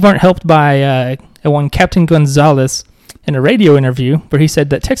 Things weren't helped by one Captain Gonzalez in a radio interview where he said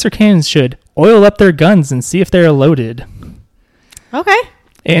that Texarkanans should oil up their guns and see if they're loaded. Okay.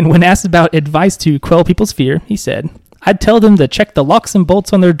 And when asked about advice to quell people's fear, he said, I'd tell them to check the locks and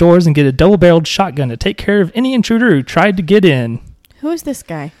bolts on their doors and get a double-barreled shotgun to take care of any intruder who tried to get in. Who is this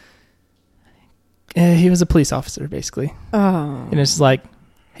guy? He was a police officer, basically. Oh. And it's like,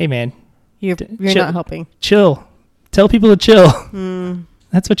 hey, man. You're chill, not helping. Chill. Tell people to chill.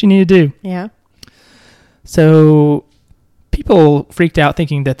 That's what you need to do. Yeah. So people freaked out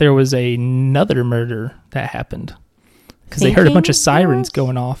thinking that there was another murder that happened because they heard a bunch of sirens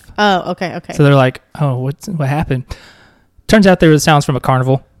going off. Oh, okay. So they're like, oh, what happened? Turns out there was sounds from a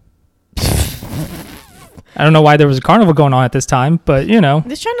carnival. I don't know why there was a carnival going on at this time, but, you know.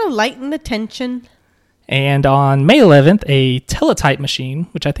 Just trying to lighten the tension. And on May 11th, a teletype machine,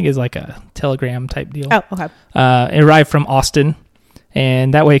 which I think is like a telegram type deal, arrived from Austin.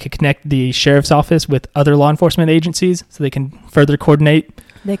 And that way it could connect the sheriff's office with other law enforcement agencies so they can further coordinate.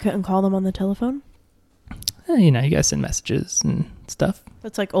 They couldn't call them on the telephone? You know, you guys send messages and stuff.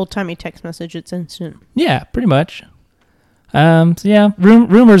 That's like old-timey text message. It's instant. Yeah, pretty much. So yeah,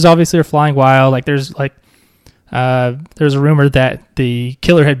 rumors obviously are flying wild. Like there's a rumor that the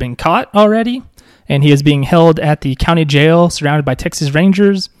killer had been caught already, and he is being held at the county jail surrounded by Texas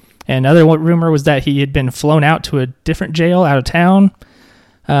Rangers. And another rumor was that he had been flown out to a different jail out of town.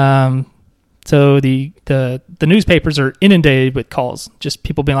 So the newspapers are inundated with calls, just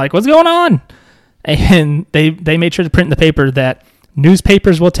people being like, "What's going on?" And they made sure to print in the paper that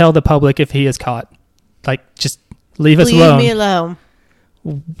newspapers will tell the public if he is caught. Like, just leave us alone. Leave me alone.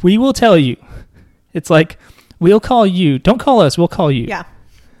 We will tell you. It's like, we'll call you. Don't call us. We'll call you. Yeah.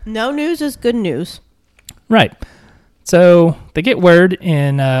 No news is good news. Right. So they get word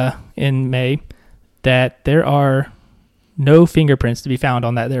in May that there are no fingerprints to be found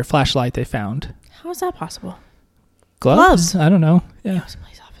on their flashlight they found. How is that possible? Gloves? I don't know. Yeah. He was a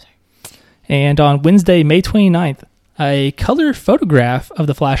police officer. And on Wednesday, May 29th, a color photograph of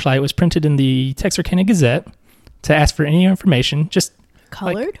the flashlight was printed in the Texarkana Gazette to ask for any information. Just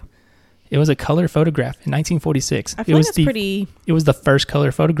colored? It was a color photograph in 1946. I feel like that's pretty... It was the first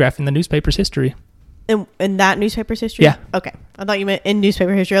color photograph in the newspaper's history. In that newspaper's history? Yeah. Okay. I thought you meant in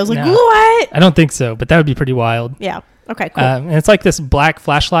newspaper history. I was like, No. what? I don't think so, but that would be pretty wild. Yeah. Okay, cool. And it's like this black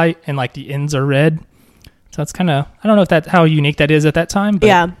flashlight, and like the ends are red. So it's kind of, I don't know if that's how unique that is at that time, but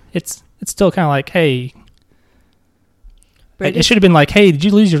yeah. It's still kind of like, hey, British. It should have been like, hey, did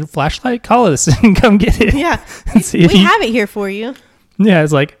you lose your flashlight? Call us and come get it. Yeah. And see if we have it here for you. Yeah,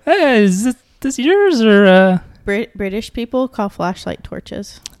 it's like, hey, is this yours or? British people call flashlight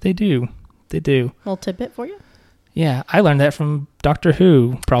torches. They do. Little tidbit for you. Yeah, I learned that from Doctor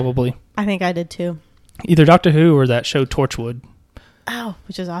Who, probably. I think I did too. Either Doctor Who or that show Torchwood. Oh,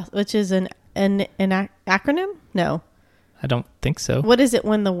 which is awesome. Which is an acronym? No, I don't think so. What is it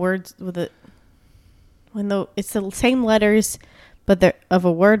when the words it's the same letters, but they're of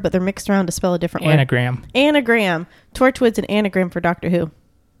a word, but they're mixed around to spell a different word? Anagram. Torchwood's an anagram for Doctor Who.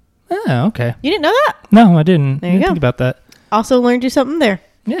 Oh, okay. You didn't know that? No, I didn't. There you go. Think about that. Also learned you something there.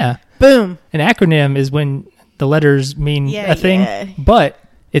 Yeah. Boom. An acronym is when the letters mean a thing, but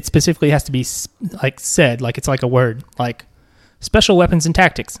it specifically has to be like said, like it's like a word, like Special Weapons and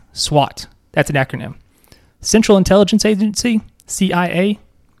Tactics, SWAT. That's an acronym. Central Intelligence Agency, CIA,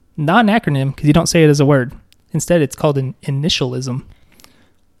 not an acronym because you don't say it as a word. Instead, it's called an initialism.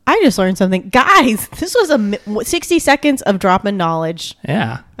 I just learned something. Guys, this was 60 seconds of dropping knowledge.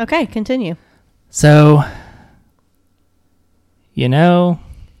 Yeah. Okay, continue. So,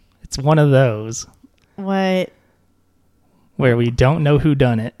 it's one of those. What? Where we don't know who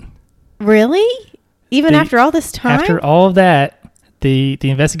done it. Really? Even after all this time? After all of that, the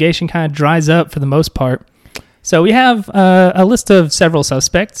investigation kind of dries up for the most part. So we have a list of several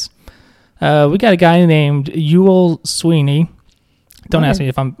suspects. We got a guy named Ewell Sweeney. Don't ask me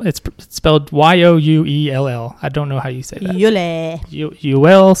if it's spelled Youell. I don't know how you say that.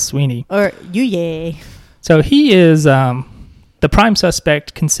 Ewell Sweeney. Or Yuye. So he is the prime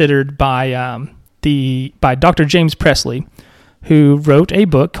suspect considered by Dr. James Presley, who wrote a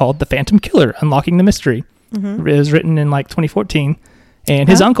book called The Phantom Killer, Unlocking the Mystery. Mm-hmm. It was written in 2014. And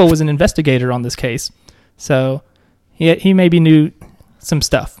his uncle was an investigator on this case. So he maybe knew some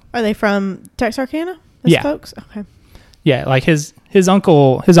stuff. Are they from Texarkana? Yeah. Folks? Okay. Yeah, like his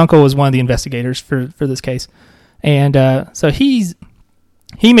uncle was one of the investigators for this case. And so he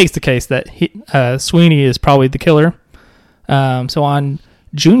makes the case that Sweeney is probably the killer. So on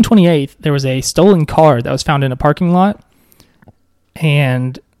June 28th, there was a stolen car that was found in a parking lot.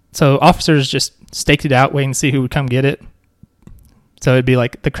 And so officers just staked it out, waiting to see who would come get it. So it'd be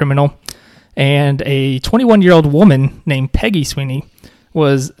like the criminal. And a 21-year-old woman named Peggy Sweeney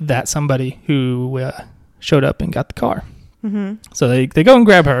was that somebody who showed up and got the car. Mm-hmm. So they go and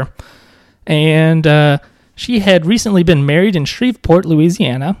grab her. And she had recently been married in Shreveport,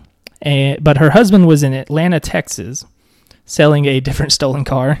 Louisiana, but her husband was in Atlanta, Texas, selling a different stolen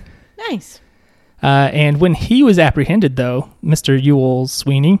car. Nice. And when he was apprehended, though, Mr. Ewell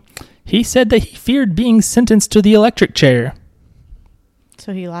Sweeney, he said that he feared being sentenced to the electric chair.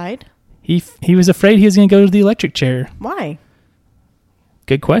 So he lied? He was afraid he was going to go to the electric chair. Why?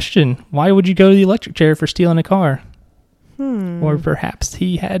 Good question. Why would you go to the electric chair for stealing a car? Or perhaps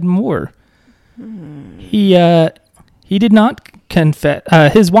he had more. He did not confess.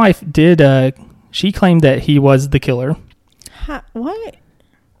 His wife did. She claimed that he was the killer. What?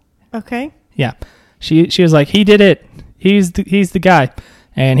 Okay. Yeah, she was like, he did it. He's the guy,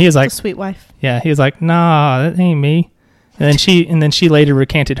 and he was like, a sweet wife. Yeah, he was like, nah, that ain't me. And then she later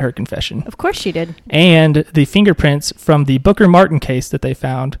recanted her confession. Of course she did. And the fingerprints from the Booker Martin case that they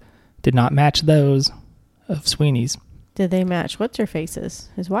found did not match those of Sweeney's. Did they match what's her face's?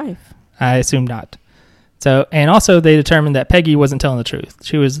 His wife. I assume not. So, and also they determined that Peggy wasn't telling the truth.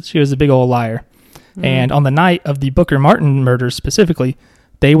 She was a big old liar. And on the night of the Booker Martin murders specifically,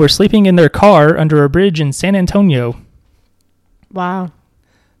 they were sleeping in their car under a bridge in San Antonio. Wow.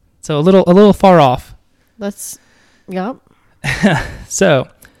 So a little far off. Yep. So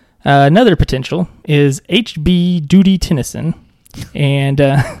another potential is H.B. Duty Tennyson, and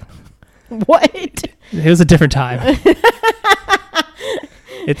what? It was a different time.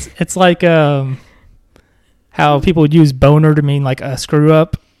 It's like how people would use boner to mean like a screw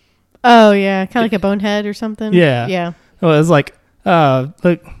up. Oh yeah, kind of like a bonehead or something. Yeah. Yeah. Well, it's like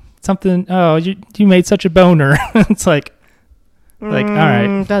look something. Oh, you made such a boner. It's like all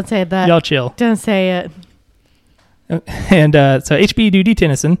right. Don't say that. Y'all chill. Don't say it. And so H.B. Duty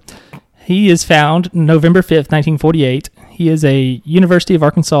Tennyson, he is found November 5th, 1948. He is a University of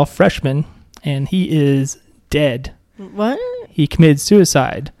Arkansas freshman, and he is dead. What? He committed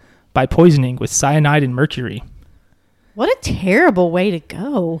suicide by poisoning with cyanide and mercury. What a terrible way to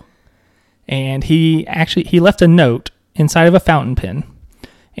go. And he left a note inside of a fountain pen.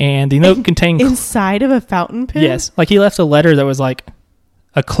 And the note contained... Inside of a fountain pen? Yes. Like he left a letter that was like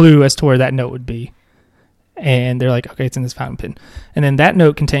a clue as to where that note would be. And they're like, okay, it's in this fountain pen. And then that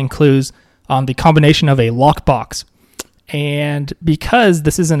note contained clues on the combination of a lockbox. And because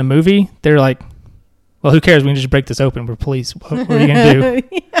this isn't a movie, they're like, well, who cares? We can just break this open. We're police. What are you going to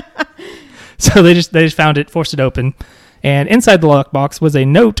do? Yeah. So they just found it, forced it open. And inside the lockbox was a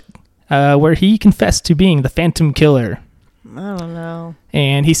note where he confessed to being the Phantom Killer. I don't know.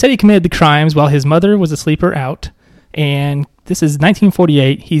 And he said he committed the crimes while his mother was asleep or out. And this is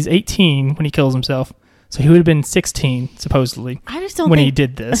 1948. He's 18 when he kills himself. So he would have been 16, supposedly. I just don't when think he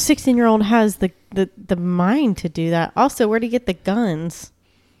did this. A 16-year-old has the mind to do that. Also, where'd he get the guns?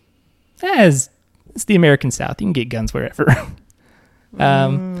 It's the American South. You can get guns wherever.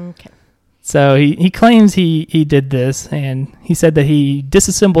 Okay. So he claims he did this, and he said that he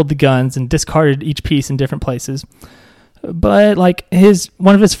disassembled the guns and discarded each piece in different places. But like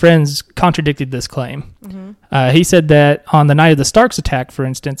one of his friends contradicted this claim. Mm-hmm. He said that on the night of the Starks attack, for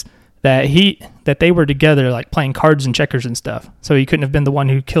instance, that they were together like playing cards and checkers and stuff. So he couldn't have been the one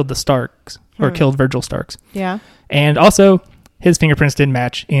who killed the Starks or killed Virgil Starks. Yeah. And also his fingerprints didn't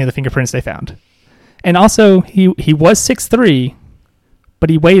match any of the fingerprints they found. And also he was 6'3",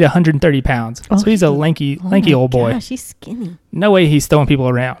 but he weighed 130 pounds. So he's a lanky old boy. Gosh, he's skinny. No way he's throwing people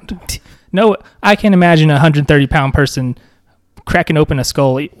around. No, I can't imagine a 130-pound person cracking open a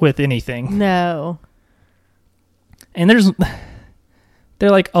skull with anything. No. And there are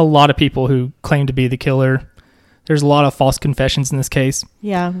like a lot of people who claim to be the killer. There's a lot of false confessions in this case.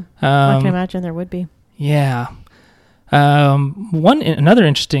 Yeah, I can imagine there would be. Yeah. Another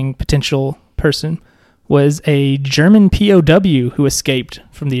interesting potential person was a German POW who escaped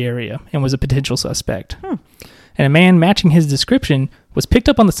from the area and was a potential suspect. And a man matching his description was picked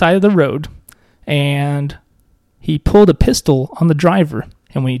up on the side of the road, and he pulled a pistol on the driver.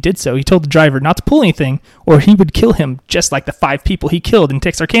 And when he did so, he told the driver not to pull anything, or he would kill him just like the 5 people he killed in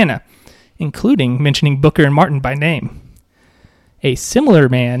Texarkana, including mentioning Booker and Martin by name. A similar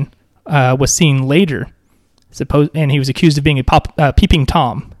man was seen later, and he was accused of being a peeping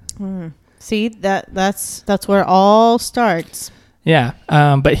Tom. See, that's where it all starts. Yeah,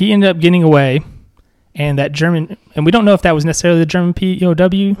 but he ended up getting away, and that German, and we don't know if that was necessarily the German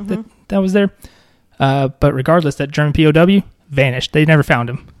POW that was there, but regardless, that German POW vanished. They never found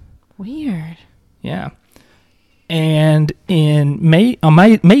him. Weird. Yeah. And on May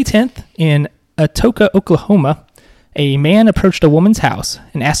 10th in Atoka, Oklahoma, a man approached a woman's house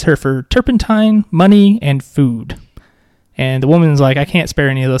and asked her for turpentine, money, and food. And the woman's like, I can't spare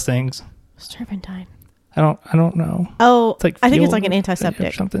any of those things. What's turpentine? I don't know. Oh, It's like I think it's fuel like an or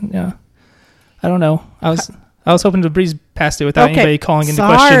antiseptic. something. Yeah, I don't know. I was hoping to breeze past it without anybody calling into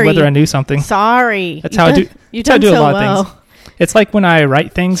question Sorry. whether I knew something. Sorry. That's how I do. You've That's how I done do a so lot well. of things. It's like when I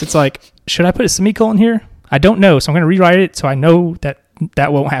write things. It's like, should I put a semicolon here? I don't know, so I'm going to rewrite it so I know that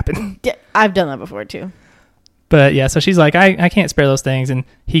won't happen. I've done that before too. But yeah, so she's like, I can't spare those things. And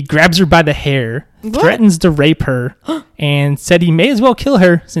he grabs her by the hair, What? threatens to rape her, and said he may as well kill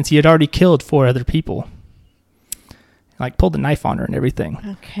her since he had already killed 4 other people. Like, pulled a knife on her and everything.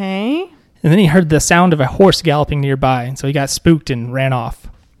 Okay. And then he heard the sound of a horse galloping nearby, and so he got spooked and ran off.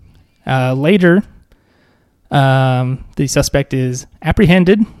 Later, the suspect is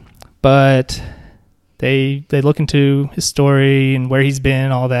apprehended, but they look into his story and where he's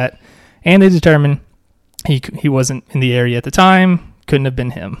been, all that, and they determine he wasn't in the area at the time, couldn't have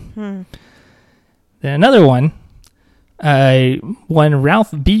been him. Then another one,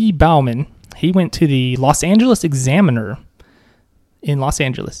 Ralph B. Bauman, he went to the Los Angeles Examiner in Los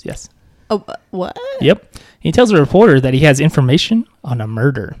Angeles, yes. Oh, what? Yep. He tells a reporter that he has information on a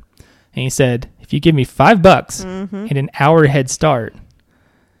murder. And he said, if you give me $5 and an hour head start,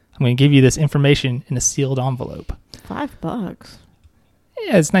 I'm going to give you this information in a sealed envelope. $5.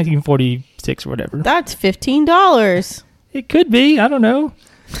 Yeah, it's 1946 or whatever. That's $15. It could be. I don't know.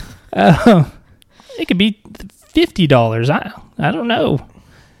 It could be $50. I don't know.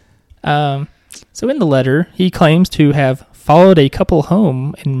 So in the letter, he claims to have followed a couple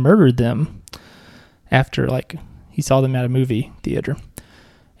home and murdered them after, like, he saw them at a movie theater.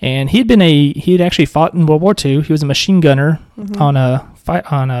 And he had actually fought in World War II. He was a machine gunner on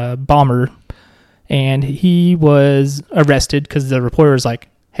a bomber, and he was arrested because the reporter was like,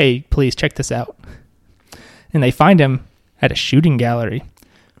 "Hey, please check this out." And they find him at a shooting gallery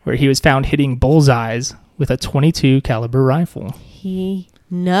where he was found hitting bullseyes with a .22 caliber rifle. He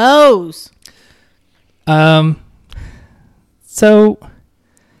knows. So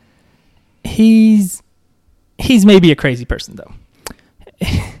he's maybe a crazy person though.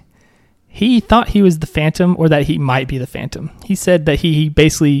 He thought he was the Phantom, or that he might be the Phantom. He said that he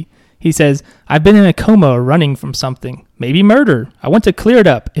says, I've been in a coma running from something, maybe murder. I want to clear it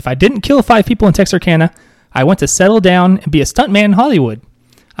up. If I didn't kill 5 people in Texarkana, I want to settle down and be a stuntman in Hollywood.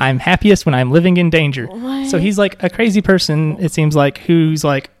 I'm happiest when I'm living in danger. What? So he's like a crazy person, it seems like, who's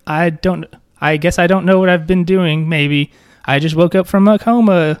like, I guess I don't know what I've been doing, maybe. I just woke up from a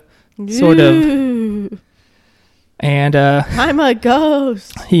coma, sort of. Ooh, And I'm a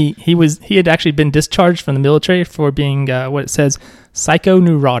ghost. he had actually been discharged from the military for being what it says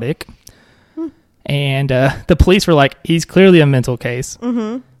psychoneurotic. And the police were like, he's clearly a mental case.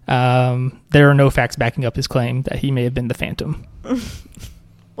 There are no facts backing up his claim that he may have been the Phantom.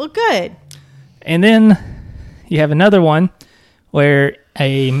 Well, good. And then you have another one where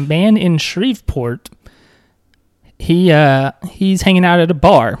a man in Shreveport, he's hanging out at a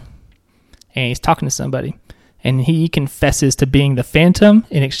bar and he's talking to somebody, and he confesses to being the Phantom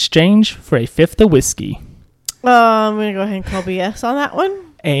in exchange for a fifth of whiskey. I'm going to go ahead and call BS on that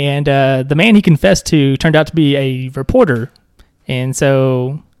one. And the man he confessed to turned out to be a reporter, and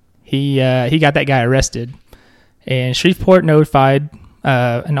so he got that guy arrested. And Shreveport notified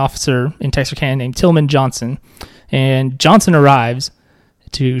an officer in Texarkana named Tillman Johnson, and Johnson arrives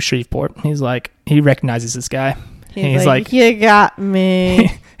to Shreveport. He's like, he recognizes this guy. He's like, you got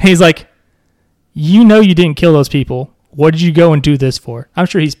me. He's like, you know you didn't kill those people. What did you go and do this for? I'm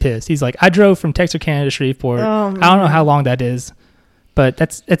sure he's pissed. He's like, I drove from Texarkana to Shreveport. I don't know how long that is, but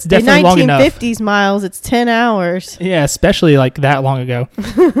that's definitely long enough. In 1950s miles, it's 10 hours. Yeah, especially like that long ago.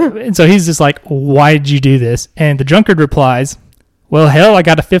 And so he's just like, why did you do this? And the drunkard replies, well, hell, I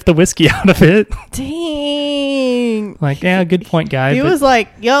got a fifth of whiskey out of it. Dang. Like, yeah, good point, guy. He was like,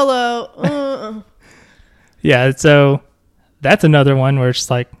 YOLO. Yeah, so that's another one where it's just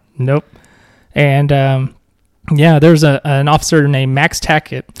like, nope. And yeah, there's an officer named Max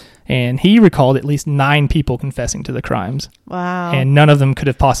Tackett, and he recalled at least 9 people confessing to the crimes. Wow. And none of them could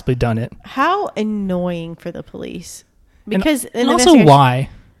have possibly done it. How annoying for the police. Because and also why?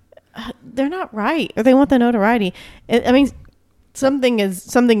 They're not right, or they want the notoriety. I mean, something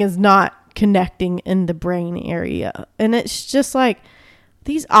is not connecting in the brain area, and it's just like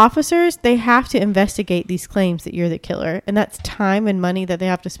these officers, they have to investigate these claims that you're the killer, and that's time and money that they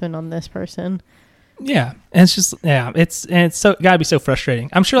have to spend on this person. Yeah, and it's just it's so gotta be so frustrating.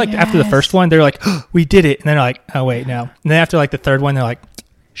 I'm sure, like after the Yes. first one, they're like, oh, we did it, and then they're like, oh wait, no. And then after like the third one, they're like,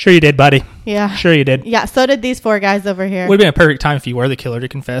 sure you did, buddy. Yeah, Sure you did. yeah. So did these 4 guys over here. Would have been a perfect time if you were the killer to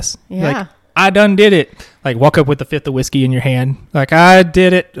confess. Yeah. Like, I done did it. Like, walk up with the fifth of whiskey in your hand. Like, I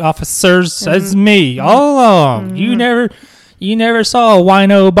did it, officers. It's me all along. You never saw a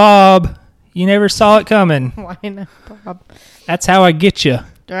wino Bob. You never saw it coming. Wino Bob. That's how I get you.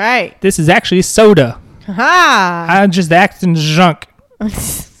 Right. This is actually soda. Ha! I'm just acting drunk.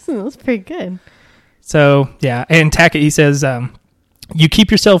 That's pretty good. So, yeah. And Tackett, he says, you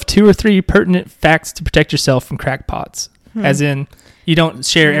keep yourself 2 or 3 pertinent facts to protect yourself from crackpots. As in, you don't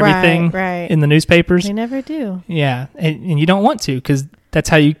share everything in the newspapers. They never do. Yeah. And you don't want to, because that's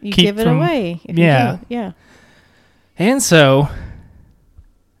how you keep give it away. If you do. Yeah. And so,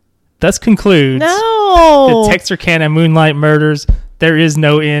 thus concludes the Texarkana Moonlight Murders. There is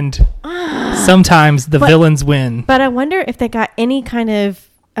no end. Sometimes the villains win. But I wonder if they got any kind of...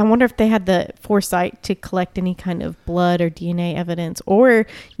 I wonder if they had the foresight to collect any kind of blood or DNA evidence. Or,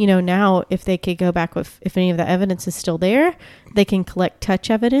 now if they could go back with... If any of the evidence is still there, they can collect touch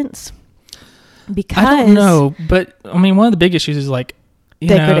evidence. Because... I don't know. But, I mean, one of the big issues is like...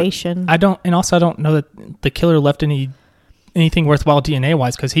 degradation. I don't know that the killer left anything worthwhile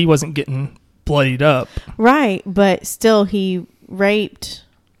DNA-wise, because he wasn't getting bloodied up. Right. But still, he raped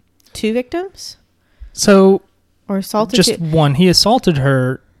 2 victims? So... Or assaulted just one. He assaulted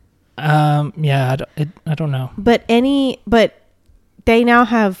her. I don't know. But they now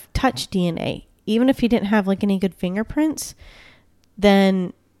have touch DNA. Even if he didn't have like any good fingerprints,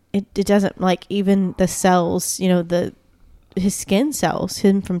 then it doesn't, like, even the cells, his skin cells,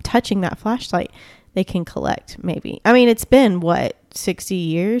 him from touching that flashlight, they can collect maybe. I mean, it's been 60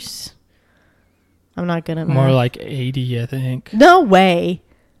 years? I'm not gonna know. More like 80, I think. No way.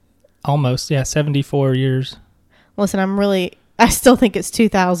 Almost, yeah, 74 years. Listen, I still think it's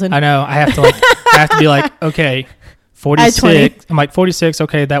 2000. I know. I have to be like, okay, 46. I'm like, 46.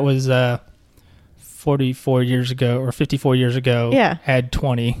 Okay, that was 44 years ago or 54 years ago. Yeah. Add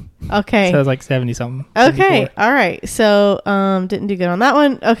 20. Okay. So it was like 70 something. Okay. 74. All right. So, didn't do good on that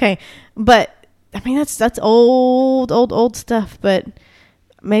one. Okay. But I mean, that's old stuff, but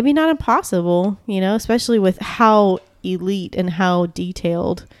maybe not impossible, especially with how elite and how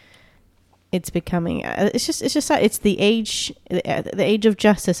detailed it's becoming. It's the age of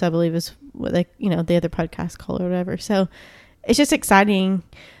justice, I believe, is what the other podcast call it or whatever. So it's just exciting.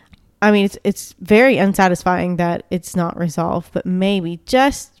 I mean, it's very unsatisfying that it's not resolved, but maybe,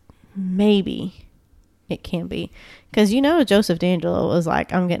 just maybe, it can be. Because Joseph D'Angelo was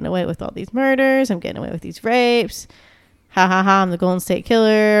like, I'm getting away with all these murders, I'm getting away with these rapes, ha ha ha, I'm the Golden State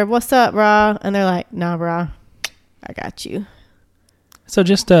Killer, what's up, brah? And they're like, nah, brah, I got you. So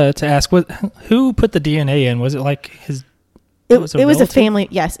just to ask, who put the DNA in? Was it like his? It was a family.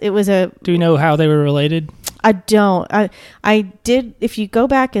 Yes, it was a. Do you know how they were related? I don't. I did. If you go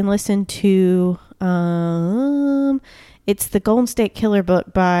back and listen to, it's the Golden State Killer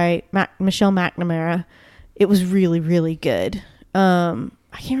book by Michelle McNamara. It was really, really good. I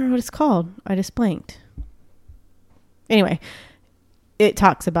can't remember what it's called. I just blanked. Anyway, it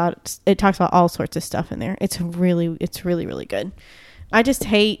talks about all sorts of stuff in there. It's really, really good. I just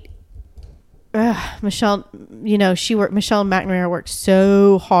hate Michelle. Michelle McNamara worked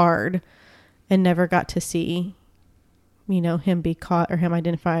so hard and never got to see, him be caught or him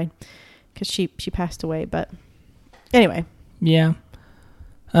identified, because she passed away. But anyway, yeah.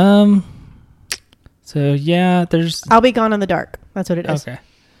 So yeah, there's. I'll be gone in the dark. That's what it is. Okay.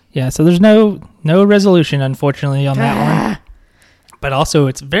 Yeah. So there's no resolution, unfortunately, on that one. But also,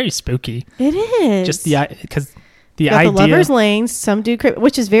 it's very spooky. It is just because. The lovers' lanes, some do,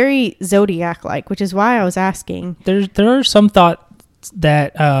 which is very Zodiac-like, which is why I was asking. There are some thoughts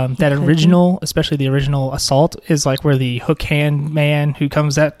that that original, especially the original assault, is like where the hook hand man who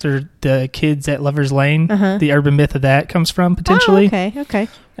comes after the kids at Lovers Lane, the urban myth of that comes from, potentially. Oh, okay.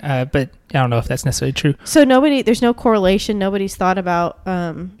 But I don't know if that's necessarily true. So there's no correlation. Nobody's thought about.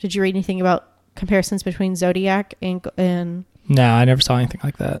 Did you read anything about comparisons between Zodiac and? No, I never saw anything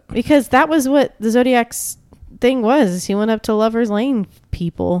like that. Because that was what the Zodiac's thing was. He went up to Lovers Lane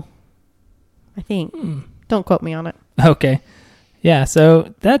people, I think. Don't quote me on it. Okay. Yeah,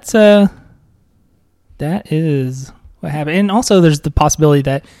 so that is what happened. And also there's the possibility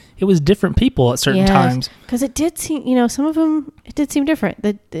that it was different people at certain times. Because it did seem, some of them, it did seem different.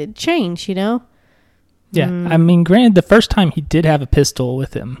 It changed, Yeah. I mean, granted, the first time he did have a pistol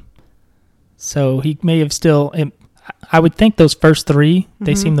with him. So he may have still, I would think those first 3,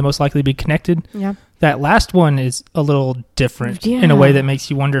 they seem the most likely to be connected. Yeah. That last one is a little different in a way that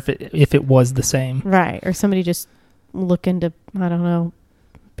makes you wonder if it was the same. Right. Or somebody just looking to, I don't know,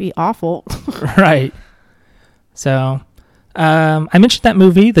 be awful. Right. So, I mentioned that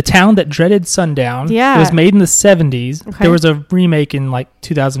movie, The Town That Dreaded Sundown. Yeah. It was made in the 70s. Okay. There was a remake in like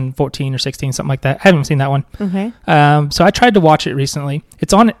 2014 or 16, something like that. I haven't seen that one. Okay. So I tried to watch it recently.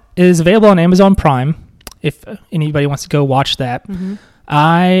 It is available on Amazon Prime if anybody wants to go watch that. Mm-hmm.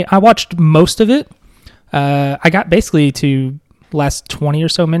 I watched most of it. I got basically to last 20 or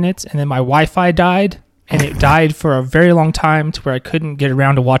so minutes, and then my Wi-Fi died, and it died for a very long time to where I couldn't get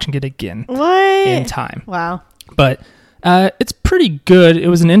around to watching it again What? in time. Wow. But it's pretty good. It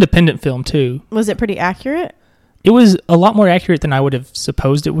was an independent film too. Was it pretty accurate? It was a lot more accurate than I would have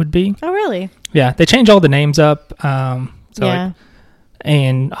supposed it would be. Oh, really? Yeah, they changed all the names up. Yeah.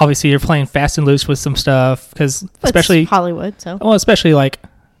 And obviously you're playing fast and loose with some stuff because especially It's Hollywood, so. well, especially like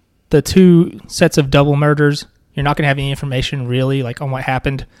the two sets of double murders. You're not going to have any information really like on what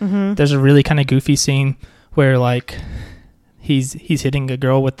happened. Mm-hmm. There's a really kind of goofy scene where like he's hitting a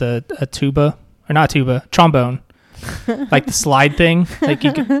girl with a tuba or not a tuba, trombone, like the slide thing, like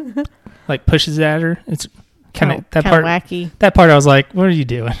you can, like pushes it at her. It's kind of that part wacky. That part I was like, what are you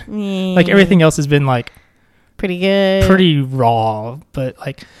doing? Yeah. Like everything else has been like pretty good, pretty raw, but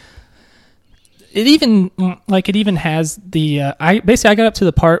like it even has the I got up to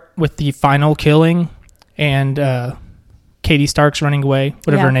the part with the final killing and Katie Stark's running away,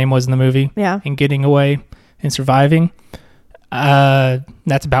 whatever her name was in the movie, and getting away and surviving.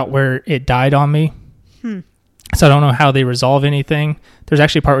 That's about where it died on me. So I don't know how they resolve anything. There's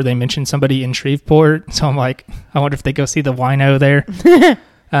actually a part where they mention somebody in Shreveport, so I'm like, I wonder if they go see the wino there.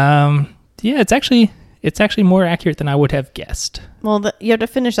 Yeah, it's actually more accurate than I would have guessed. Well, you have to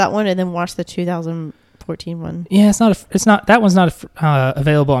finish that one and then watch the 2014 one. Yeah, it's not. That one's not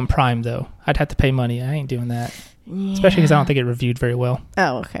available on Prime though. I'd have to pay money. I ain't doing that, especially because I don't think it reviewed very well.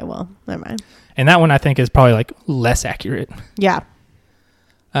 Oh, okay. Well, never mind. And that one I think is probably like less accurate. Yeah.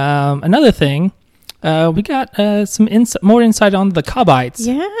 Another thing, we got some more insight on the Cobbites.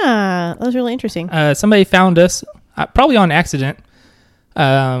 Yeah, that was really interesting. Somebody found us probably on accident.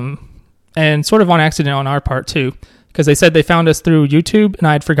 And sort of on accident on our part too, because they said they found us through YouTube, and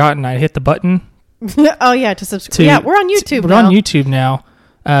I had forgotten I hit the button. Oh yeah, to subscribe. Yeah, we're on YouTube. We're on YouTube now.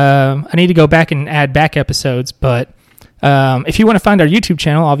 I need to go back and add back episodes, but if you want to find our YouTube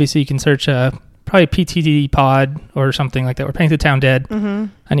channel, obviously you can search probably PTD Pod or something like that. We're Painted Town Dead. Mm-hmm.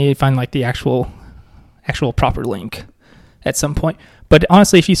 I need to find like the actual proper link at some point. But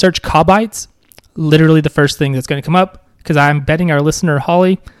honestly, if you search Cobbites, literally the first thing that's going to come up, because I'm betting our listener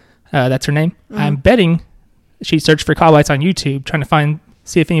Holly. That's her name. Mm-hmm. I'm betting she searched for Cobbites on YouTube, trying to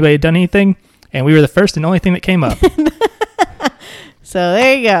see if anybody had done anything, and we were the first and only thing that came up. So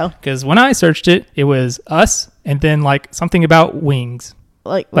there you go. Because when I searched it, it was us, and then like something about wings,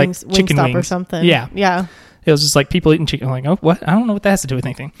 like chicken Wingstop wings or something. Yeah. It was just like people eating chicken. I'm like, oh, what? I don't know what that has to do with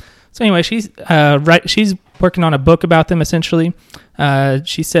anything. So anyway, she's working on a book about them. Essentially,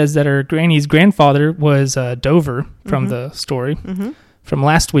 she says that her granny's grandfather was Dover from the story. Mm-hmm. From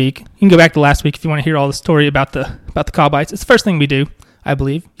last week. You can go back to last week if you want to hear all the story about the Cobbites. It's the first thing we do, I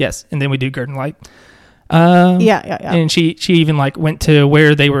believe. Yes, and then we do Garden Light. Yeah. And she even like went to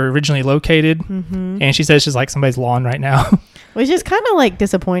where they were originally located, and she says she's like somebody's lawn right now. Which is kind of like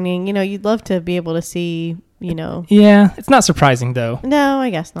disappointing. You know, you'd love to be able to see, you know. Yeah, it's not surprising though. No, I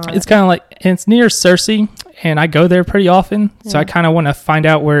guess not. It's kind of like, it's near Cersei, and I go there pretty often, so I kind of want to find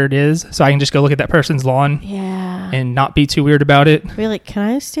out where it is so I can just go look at that person's lawn. Yeah. And not be too weird about it. Be like, can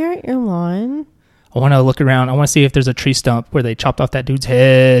I stare at your lawn? I want to look around. I want to see if there's a tree stump where they chopped off that dude's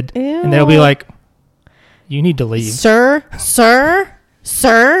head. Ew. And they'll be like, you need to leave. Sir,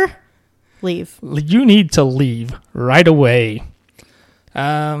 leave. You need to leave right away.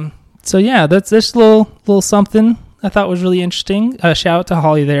 So yeah, that's this little something I thought was really interesting. Shout out to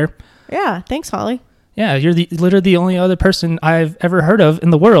Holly there. Yeah, thanks, Holly. Yeah, you're literally the only other person I've ever heard of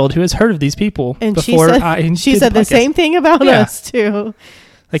in the world who has heard of these people. And before she said the same thing about us too.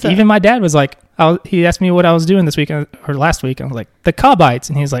 Like even my dad was like, he asked me what I was doing this week or last week. I was like, the Cobbites,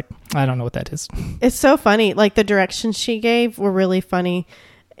 and he's like, I don't know what that is. It's so funny. Like the directions she gave were really funny.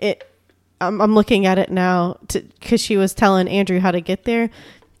 I'm looking at it now because she was telling Andrew how to get there.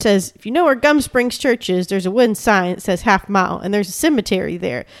 It says, if you know where Gum Springs Church is, there's a wooden sign that says half mile, and there's a cemetery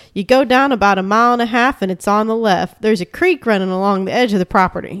there. You go down about 1.5 miles, and it's on the left. There's a creek running along the edge of the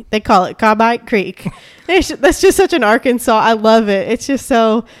property. They call it Cobbite Creek. That's just such an Arkansas. I love it. It's just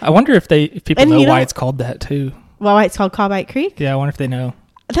so. I wonder if people know why it's called that too. Why it's called Cobbite Creek? Yeah, I wonder if they know.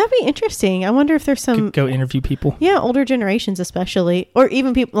 That'd be interesting. I wonder if there's some... Could go interview people. Yeah, older generations especially. Or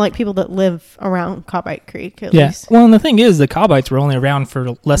even people that live around Cobbite Creek at least. Well, and the thing is, the Cobbites were only around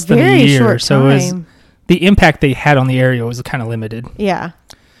for less than a year. Short so the impact they had on the area was kind of limited. Yeah.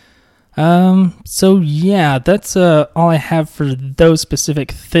 So yeah, that's all I have for those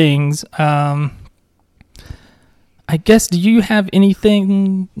specific things. I guess, do you have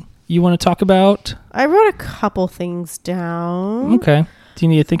anything you want to talk about? I wrote a couple things down. Okay. Do you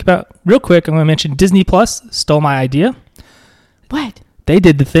need to think about real quick? I'm going to mention Disney Plus stole my idea. What? They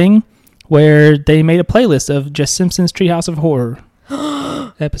did the thing where they made a playlist of just Simpsons Treehouse of Horror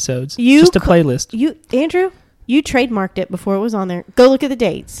episodes. Just a playlist. Andrew, you trademarked it before it was on there. Go look at the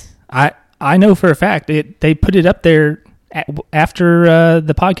dates. I know for a fact they put it up there after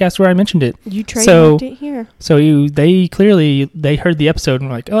the podcast where I mentioned it. You trademarked it here. So they heard the episode and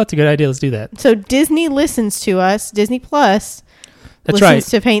were like, oh, that's a good idea. Let's do that. So Disney listens to us. Disney Plus. That's listens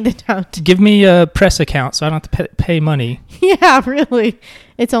right. To Paint the Town. Give me a press account so I don't have to pay money. Yeah, really.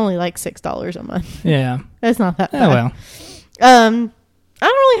 It's only like $6 a month. Yeah. That's not that bad. Oh, well. I don't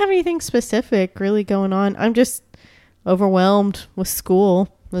really have anything specific really going on. I'm just overwhelmed with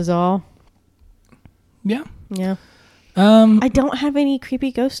school was all. Yeah. Yeah. I don't have any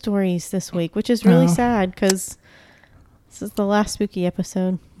creepy ghost stories this week, which is really sad because this is the last spooky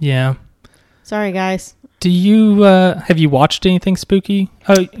episode. Yeah. Sorry, guys. Do you have you watched anything spooky?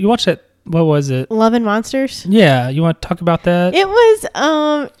 Oh, you watched that. What was it? Love and Monsters. Yeah, you want to talk about that? It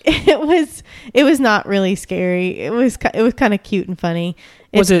was not really scary. It was kind of cute and funny.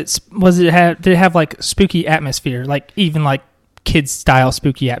 Did it have like spooky atmosphere, like even like kids style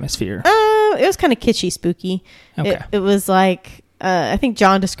spooky atmosphere? It was kind of kitschy spooky. Okay. It was like I think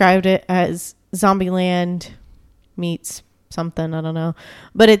John described it as Zombieland meets something, I don't know.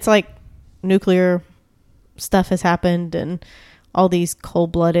 But it's like nuclear stuff has happened and all these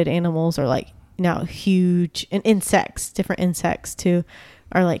cold-blooded animals are like now huge, and different insects too,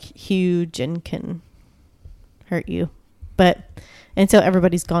 are like huge and can hurt you. And so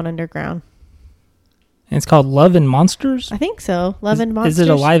everybody's gone underground. And it's called Love and Monsters? I think so. Love and Monsters. Is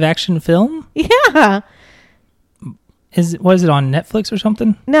it a live action film? Yeah. Was it on Netflix or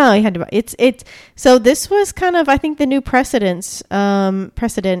something? No, you had to buy it. So this was kind of, I think, the new precedent.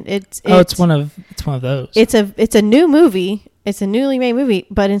 It's one of those. It's a new movie. It's a newly made movie,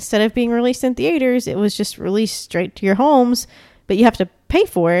 but instead of being released in theaters, it was just released straight to your homes, but you have to pay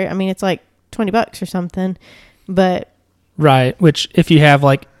for it. I mean, it's like $20 or something, but right. Which if you have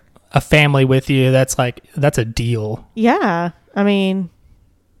like a family with you, that's a deal. Yeah. I mean,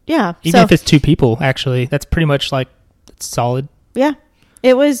 yeah. Even if it's two people, actually, that's pretty much like, it's solid. Yeah.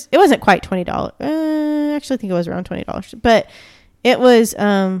 It wasn't quite $20. I actually think it was around $20, but it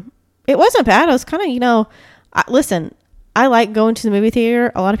wasn't bad. I was kind of, listen, I like going to the movie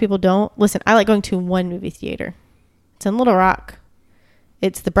theater. A lot of people don't. Listen, I like going to one movie theater. It's in Little Rock.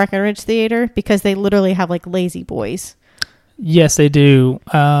 It's the Breckenridge Theater because they literally have like lazy boys. Yes, they do.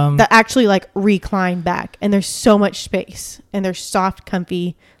 That actually like recline back, and there's so much space, and they're soft,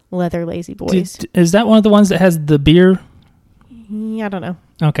 comfy leather lazy boys. Is that one of the ones that has the beer? I don't know.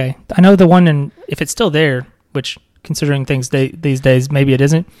 Okay. I know the one if it's still there, which considering things these days, maybe it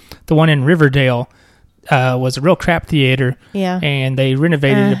isn't. The one in Riverdale was a real crap theater. Yeah. And they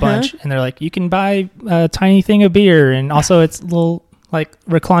renovated it a bunch, and they're like, you can buy a tiny thing of beer, and also it's little like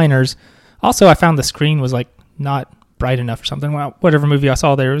recliners. Also, I found the screen was like not bright enough or something. Well, whatever movie I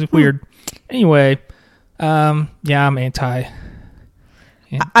saw there, it was weird. Anyway, yeah, I'm anti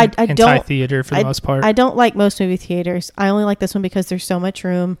theater for the most part. I don't like most movie theaters. I only like this one because there's so much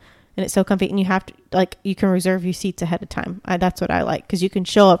room and it's so comfy, and you have to you can reserve your seats ahead of time. That's what I like because you can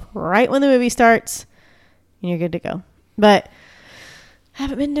show up right when the movie starts and you're good to go. But I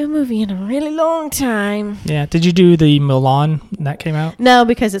haven't been to a movie in a really long time. Yeah. Did you do the Mulan when that came out? No,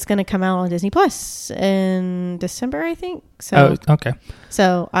 because it's going to come out on Disney Plus in December, I think. So, okay.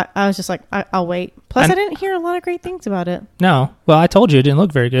 So I was just like, I'll wait. Plus, I didn't hear a lot of great things about it. No. Well, I told you it didn't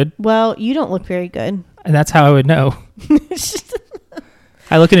look very good. Well, you don't look very good. And that's how I would know.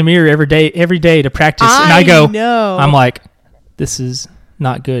 I look in the mirror every day to practice, and I go, I'm like, this is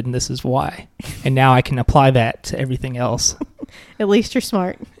not good, and this is why. And now I can apply that to everything else. At least you're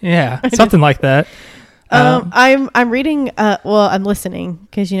smart. Yeah, something like that. I'm reading. I'm listening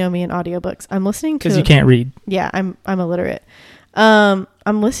because you know me in audiobooks. I'm listening to because you can't read. Yeah, I'm illiterate. I'm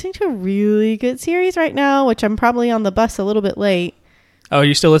listening to a really good series right now, which I'm probably on the bus a little bit late. Oh,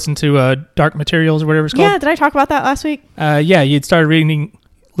 you still listen to Dark Materials or whatever it's called? Yeah, did I talk about that last week? Yeah, you'd started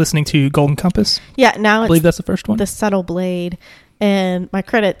listening to Golden Compass. Yeah, now I believe that's the first one. The Subtle Blade. And my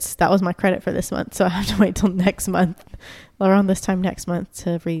credits, that was my credit for this month. So I have to wait till next month, around this time next month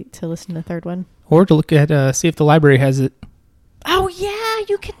to listen to the third one. Or to look at, see if the library has it. Oh, yeah.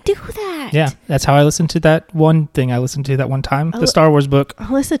 you can do that. Yeah, that's how I listened to that one thing I listened to that one time, the Star Wars book.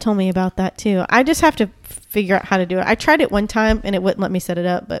 Alyssa told me about that too. I just have to figure out how to do it. I tried it one time and it wouldn't let me set it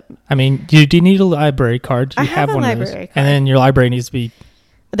up, but I mean, you do need a library card. You I have a one library of those. card. And then your library needs to be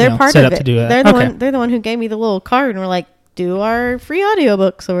part set of up it. to do it. They're the one who gave me the little card and were like, do our free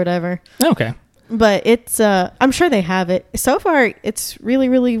audiobooks or whatever. Okay. But it's I'm sure they have it. So far it's really,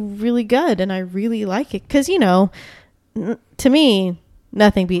 really, really good and I really like it because, to me,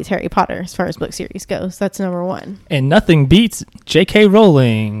 nothing beats Harry Potter as far as book series goes. That's number one. And nothing beats J.K.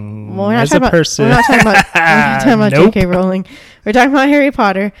 Rowling as a person. We're not talking about Nope. J.K. Rowling. We're talking about Harry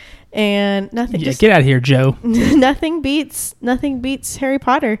Potter, and nothing. Yeah, get out of here, Joe. Nothing beats Harry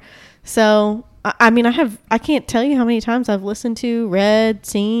Potter. So I mean, I can't tell you how many times I've listened to, read,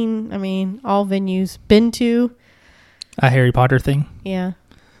 seen. I mean, all venues been to. A Harry Potter thing. Yeah.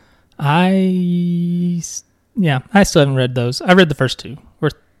 I still haven't read those. I read the first two.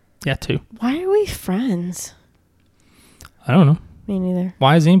 Two. Why are we friends? I don't know. Me neither.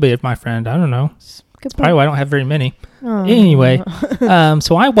 Why is anybody my friend? I don't know. Good Probably why I don't have very many. Oh. Anyway,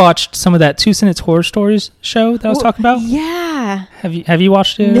 so I watched some of that 2 Sentence Horror Stories show that I was talking about. Yeah. Have you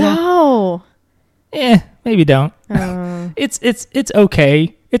watched it? No. Maybe don't. It's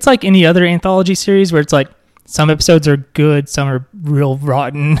okay. It's like any other anthology series where it's like some episodes are good, some are real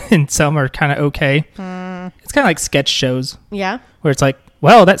rotten, and some are kind of okay. It's kind of like sketch shows. Yeah. Where it's like,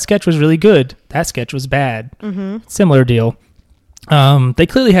 well, that sketch was really good. That sketch was bad. Mm-hmm. Similar deal. They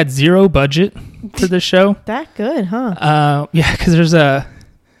clearly had zero budget for this show. That good, huh? Yeah, because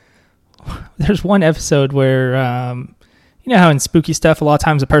there's one episode where you know how in spooky stuff a lot of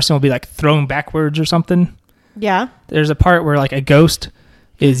times a person will be like thrown backwards or something. Yeah. There's a part where like a ghost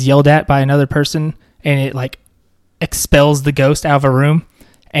is yelled at by another person and it like expels the ghost out of a room.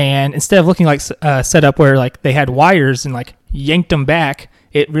 And instead of looking like set up where like they had wires and like yanked them back,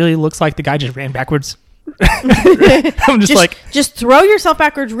 it really looks like the guy just ran backwards. I'm just throw yourself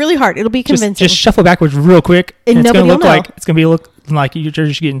backwards really hard. It'll be convincing. Just shuffle backwards real quick, and it's nobody gonna look will know. like you're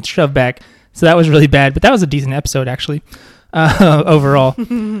just getting shoved back. So that was really bad, but that was a decent episode actually. Overall,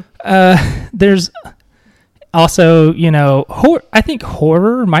 there's also I think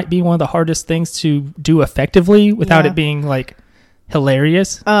horror might be one of the hardest things to do effectively without it being like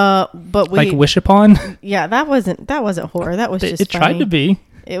hilarious. But like Wish Upon. Yeah, that wasn't horror. That was just. It tried to be.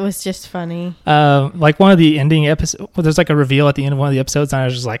 It was just funny. Like one of the ending episodes, there's like a reveal at the end of one of the episodes, and I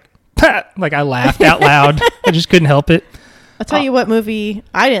was just like, like I laughed out loud. I just couldn't help it. I'll tell you what movie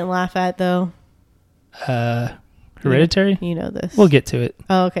I didn't laugh at though. Hereditary. You know this. We'll get to it.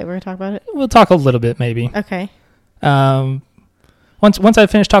 Oh, okay. We're gonna talk about it. We'll talk a little bit, maybe. Okay. Once I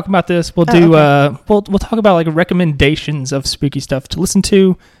finish talking about this, we'll do we'll talk about like recommendations of spooky stuff to listen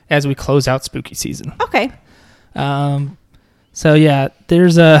to as we close out spooky season. Okay. So yeah,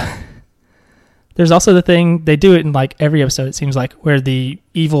 there's also the thing they do it in like every episode. It seems like where the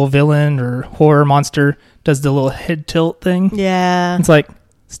evil villain or horror monster does the little head tilt thing. Yeah. It's like,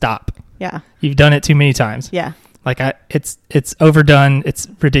 stop. Yeah. You've done it too many times. Yeah. Like it's overdone. It's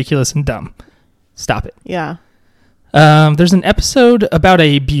ridiculous and dumb. Stop it. Yeah. There's an episode about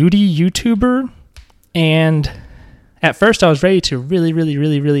a beauty YouTuber, and at first I was ready to really, really,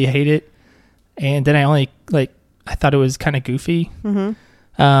 really, really hate it, and then I thought it was kind of goofy,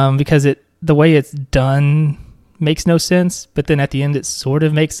 because the way it's done makes no sense, but then at the end it sort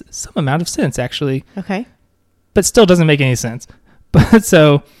of makes some amount of sense actually. Okay. But still doesn't make any sense. But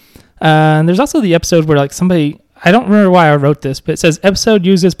so there's also the episode where like somebody, I don't remember why I wrote this, but it says episode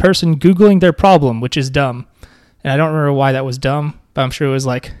uses person Googling their problem, which is dumb. And I don't remember why that was dumb, but I'm sure it was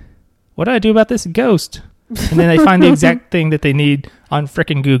like, what do I do about this ghost? And then they find the exact thing that they need on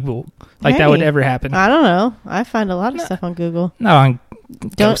frickin' Google. Like that would ever happen. I don't know. I find a lot of stuff on Google. Not on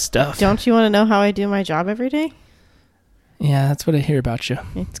ghost stuff. Don't you want to know how I do my job every day? Yeah, that's what I hear about you.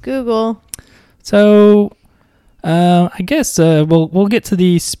 It's Google. So, I guess we'll get to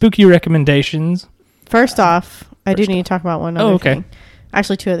the spooky recommendations. First off, I do need to talk about one other thing.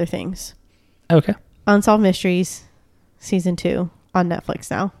 Actually, two other things. Okay. Unsolved Mysteries, season 2 on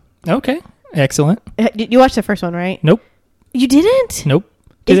Netflix now. Okay. Excellent. You watched the first one, right? Nope. You didn't? Nope.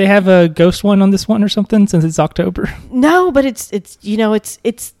 Do they have a ghost one on this one or something since it's October? No, but it's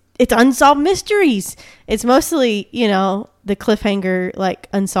Unsolved Mysteries. It's mostly, the cliffhanger, like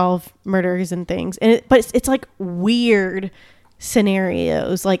unsolved murders and things. But it's like weird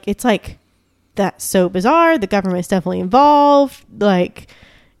scenarios. Like it's like that's so bizarre. The government's definitely involved. Like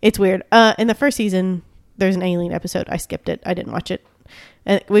it's weird. In the first season, there's an alien episode. I skipped it. I didn't watch it.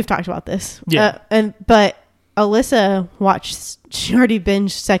 And we've talked about this. Yeah. But Alyssa watched. She already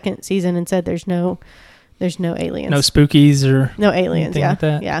binged second season and said there's no There's no aliens. No spookies or no aliens. anything Yeah, like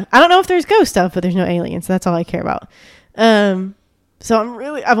that? yeah. I don't know if there's ghost stuff, but there's no aliens. That's all I care about. So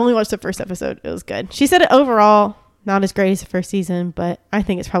I've only watched the first episode. It was good. She said it overall not as great as the first season, but I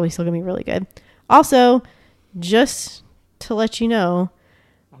think it's probably still gonna be really good. Also, just to let you know,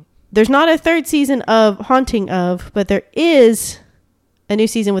 there's not a third season of Haunting of, but there is a new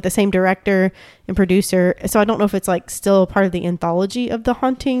season with the same director and producer. So I don't know if it's like still part of the anthology of the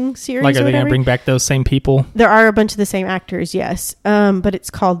Haunting series. Like, are or they going whatever. to bring back those same people? There are a bunch of the same actors, yes. But it's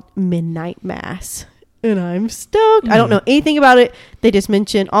called Midnight Mass. And I'm stoked. I don't know anything about it. They just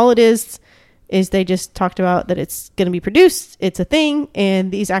mentioned all it is they just talked about that it's going to be produced. It's a thing. And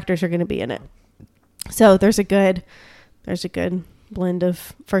these actors are going to be in it. So there's a good blend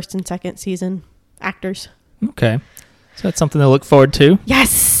of first and second season actors. Okay. So that's something to look forward to.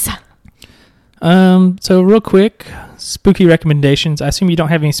 Yes. So real quick, spooky recommendations. I assume you don't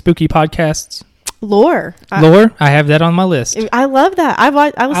have any spooky podcasts. Lore. Lore, I have that on my list. I love that. I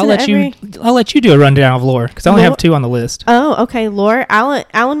listen I'll let you do a rundown of Lore because I only have 2 on the list. Oh, okay. Lore. Alan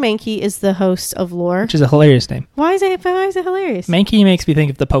Mankey is the host of Lore, Which is a hilarious name. Why is it hilarious? Mankey makes me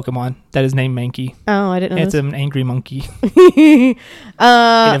think of the Pokemon that is named Mankey. Oh, I didn't know. It's an angry monkey. It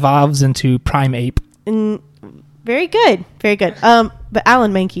It evolves into Prime Ape. very good. Very good. But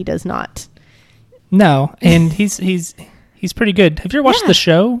Alan Mankey does not. No, and he's pretty good. Have you ever watched Yeah. the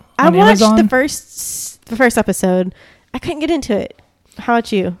show I on watched Amazon? the first episode. I couldn't get into it. How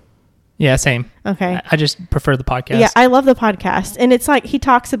about you? Yeah, same. Okay. I just prefer the podcast. Yeah, I love the podcast. And it's like he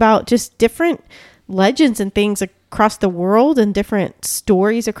talks about just different legends and things across the world and different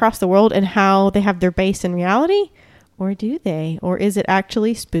stories across the world and how they have their base in reality. Or do they? Or is it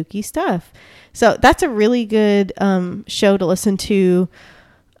actually spooky stuff? So that's a really good show to listen to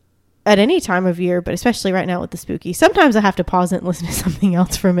at any time of year, but especially right now with the spooky. Sometimes I have to pause it and listen to something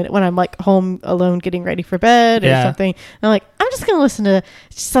else for a minute when I'm like home alone getting ready for bed or something. And I'm like, I'm just going to listen to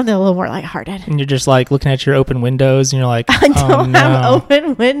something a little more lighthearted. And you're just like looking at your open windows and you're like, I don't no. have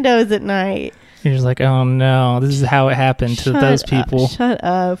open windows at night. You're just like, oh no, this is how it happened to those people. Shut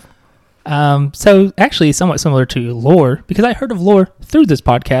up. So actually somewhat similar to Lore, because I heard of Lore through this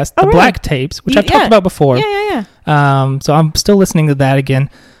podcast, the really? Black Tapes, which I've talked about before. Yeah. So I'm still listening to that again.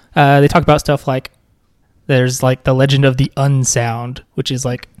 They talk about stuff like there's like the legend of the unsound, which is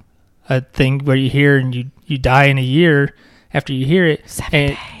like a thing where you hear and you die in a year after you hear it,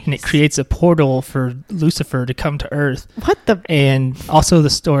 and it creates a portal for Lucifer to come to Earth. What the? And also the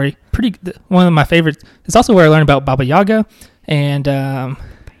story, one of my favorites. It's also where I learned about Baba Yaga, and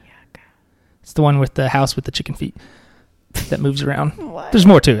it's the one with the house with the chicken feet that moves around. What? There's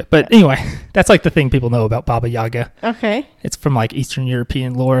more to it, but anyway, that's like the thing people know about Baba Yaga. Okay. It's from like Eastern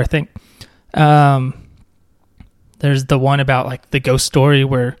European lore, I think. There's the one about like the ghost story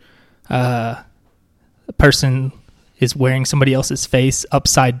where a person is wearing somebody else's face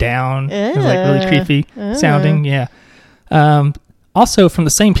upside down. It's like really creepy sounding. Yeah. Also from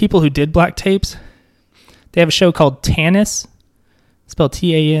the same people who did Black Tapes, they have a show called Tanis, spelled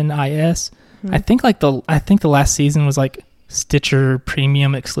Tanis. I think the last season was like Stitcher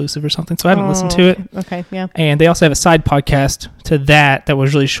Premium exclusive or something, so I haven't listened to it. Okay, yeah. And they also have a side podcast to that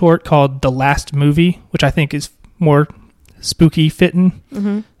was really short called The Last Movie, which I think is more spooky fitting,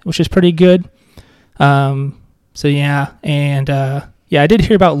 which is pretty good. So yeah, and I did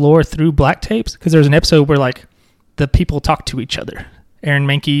hear about Lore through Black Tapes because there's an episode where like the people talk to each other, Aaron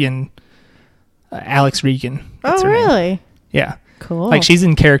Mankey and Alex Regan. Oh, really? Yeah. Cool. Like she's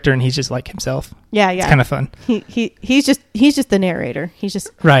in character and he's just like himself. Yeah. It's kind of fun. He's just the narrator. He's just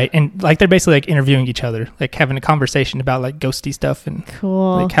right, and like they're basically like interviewing each other, like having a conversation about like ghosty stuff and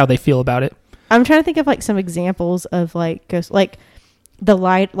cool, like how they feel about it. I'm trying to think of like some examples of like ghost, like the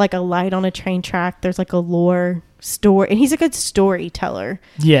light, like a light on a train track. There's like a lore story, and he's a good storyteller.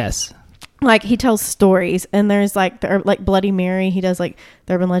 Yes. Like he tells stories, and there's like Bloody Mary. He does like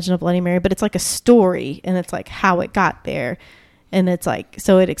the urban legend of Bloody Mary, but it's like a story, and it's like how it got there. And it's like,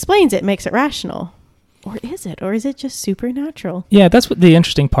 so it explains it, makes it rational. Or is it? Or is it just supernatural? Yeah, that's what the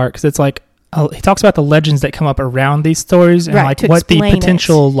interesting part, because it's like, he talks about the legends that come up around these stories and like what the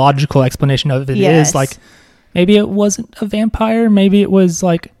potential logical explanation of it is. Like, maybe it wasn't a vampire. Maybe it was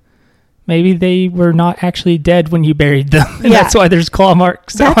like, maybe they were not actually dead when you buried them. And that's why there's claw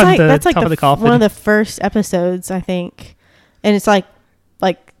marks on the top of the coffin. One of the first episodes, I think. And it's like,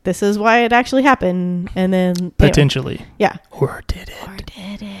 this is why it actually happened, and then potentially, anyway. Yeah, or did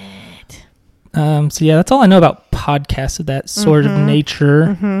it? So yeah, that's all I know about podcasts of that sort of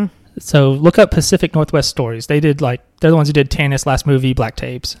nature. So look up Pacific Northwest Stories. They're the ones who did Tanis, Last Movie, Black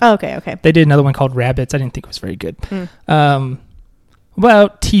Tapes. Oh, okay. They did another one called Rabbits. I didn't think it was very good.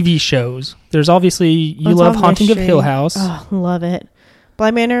 About TV shows, There's obviously You What's Love on Haunting of Mystery? Hill House. Oh, love it.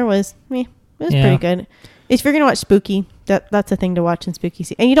 Bly Manor was It was Yeah. pretty good. If you're gonna watch spooky, that's a thing to watch in spooky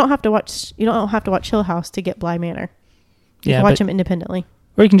season. And you don't have to watch Hill House to get Bly Manor. You can watch them independently.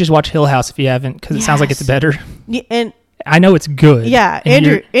 Or you can just watch Hill House if you haven't, because it sounds like it's better. Yeah, and I know it's good. yeah,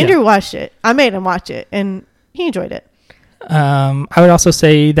 And Andrew watched it. I made him watch it, and he enjoyed it. I would also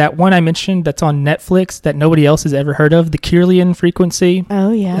say that one I mentioned that's on Netflix that nobody else has ever heard of, The Kirlian Frequency.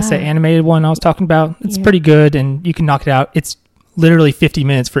 Oh yeah, That's the animated one I was talking about. It's Yeah. pretty good, and you can knock it out. It's literally 50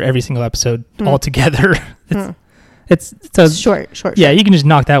 minutes for every single episode altogether. It's a short. Yeah, you can just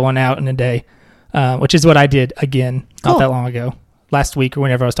knock that one out in a day, which is what I did again not Cool. that long ago, last week or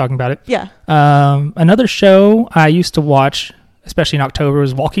whenever I was talking about it. Yeah. Another show I used to watch, especially in October,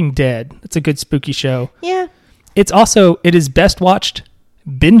 was Walking Dead. It's a good spooky show. Yeah. It is best watched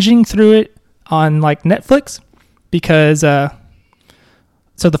binging through it on like Netflix because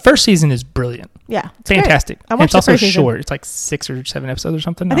so the first season is brilliant. Yeah. It's Fantastic. great. I And watched it's the also first season. short. It's like 6 or 7 episodes or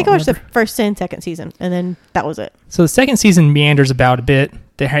something. I think I don't watched the remember. first and second season, and then that was it. So the second season meanders about a bit.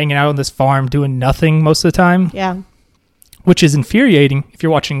 They're hanging out on this farm doing nothing most of the time, Yeah. which is infuriating if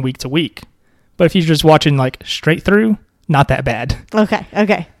you're watching week to week. But if you're just watching like straight through, not that bad.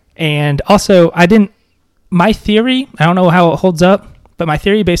 Okay. And also, my theory, I don't know how it holds up, but my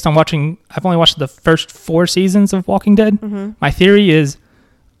theory based on I've only watched the first 4 seasons of Walking Dead. Mm-hmm. My theory is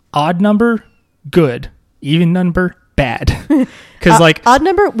odd number, good. Even number, bad. Because odd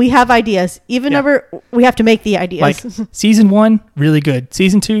number, we have ideas. Even number, we have to make the ideas. like season 1, really good.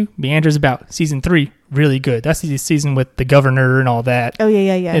 Season 2, meanders about. Season 3, really good. That's the season with the governor and all that. oh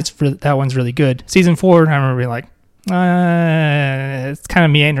yeah. That one's really good. Season 4, I remember being like, it's kind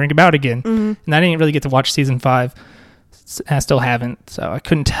of meandering about again. Mm-hmm. And I didn't really get to watch season 5. I still haven't, so I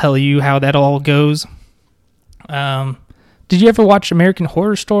couldn't tell you how that all goes. Did you ever watch American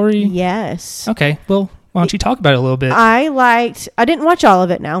Horror Story? Yes. Okay, well, why don't you talk about it a little bit? I didn't watch all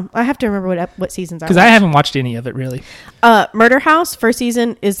of it now. I have to remember what seasons I Because I haven't watched any of it, really. Murder House, first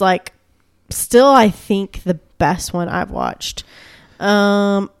season, is like still, I think, the best one I've watched.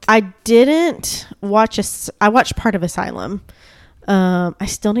 I didn't watch I watched part of Asylum. I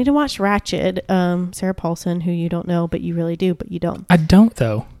still need to watch Ratched. Sarah Paulson, who you don't know, but you really do, but you don't. I don't,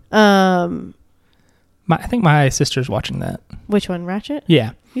 though. Um, I think my sister's watching that. which one, Ratched?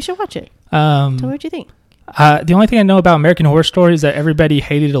 Yeah. You should watch it. Tell me what you think. The only thing I know about American Horror Story is that everybody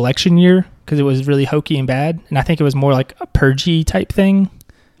hated election year because it was really hokey and bad. And I think it was more like a purgy type thing.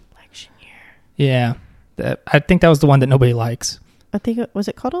 Election year. Yeah. I think that was the one that nobody likes. I think was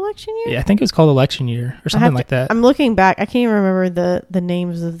it called Election Year? Yeah, I think it was called Election Year or something like that. I'm looking back. I can't even remember the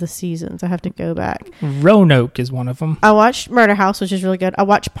names of the seasons. I have to go back. Roanoke is one of them. I watched Murder House, which is really good. I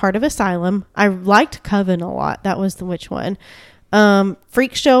watched part of Asylum. I liked Coven a lot. That was which one?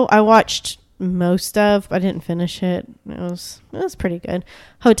 Freak Show, I watched most of. I didn't finish it. It was pretty good.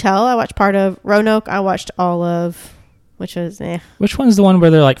 Hotel, I watched part of. Roanoke, I watched all of, which was Which one's the one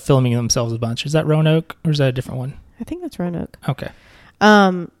where they're like filming themselves a bunch? Is that Roanoke or is that a different one? I think that's Roanoke. Okay.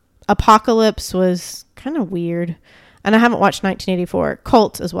 Apocalypse was kind of weird, and I haven't watched 1984.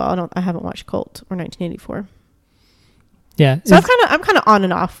 Cult as well. I haven't watched Cult or 1984. Yeah. So I'm kind of on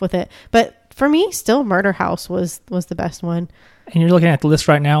and off with it, but for me, still Murder House was the best one. And you're looking at the list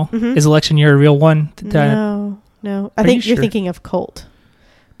right now. Mm-hmm. Is Election Year a real one? No. I Are think you you're sure? thinking of Cult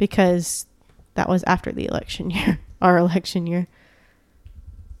because that was after the election year, our election year.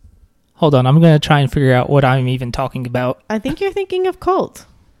 Hold on. I'm going to try and figure out what I'm even talking about. I think you're thinking of Cult,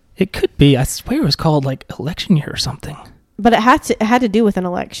 It could be. I swear it was called like Election Year or something. but it had to do with an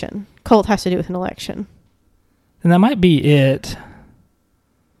election. Cult has to do with an election. And that might be it.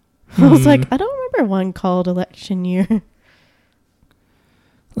 I was like, I don't remember one called Election Year.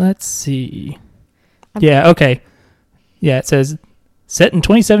 Let's see. Yeah, okay. Yeah, it says, set in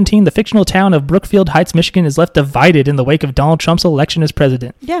 2017, the fictional town of Brookfield Heights, Michigan is left divided in the wake of Donald Trump's election as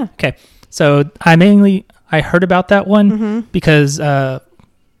president. Yeah. Okay, so I heard about that one because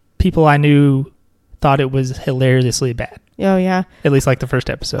people I knew thought it was hilariously bad. Oh, yeah. At least like the first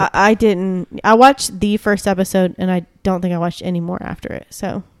episode. I didn't. I watched the first episode, and I don't think I watched any more after it.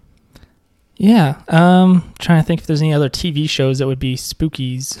 So, yeah. Trying to think if there's any other TV shows that would be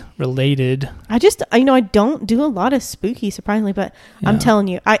spookies related. I just, I don't do a lot of spooky, surprisingly, but I'm Yeah. telling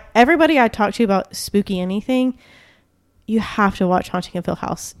you, everybody I talk to about spooky anything, you have to watch Haunting of Hill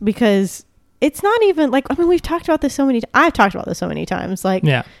House because it's not even like, I mean, we've talked about this so many. I've talked about this so many times. Like,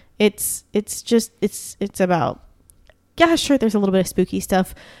 Yeah. it's about, yeah, sure, there's a little bit of spooky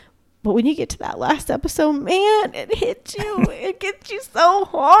stuff, but when you get to that last episode, man, it hits you. It gets you so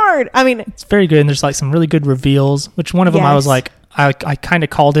hard. I mean, It's very good, and there's like some really good reveals, which one of them I was Yes. like, I kind of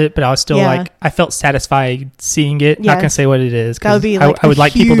called it, but I was still Yeah. like, I felt satisfied seeing it. Not gonna Yes. say what it is. That would be I would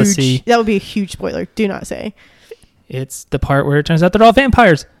like people to see. That would be a huge spoiler. Do not say. It's the part where it turns out they're all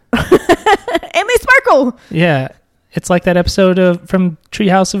vampires. And they sparkle. Yeah, it's like that episode from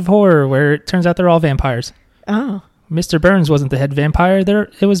Treehouse of Horror where it turns out they're all vampires. Oh. Mr. Burns wasn't the head vampire.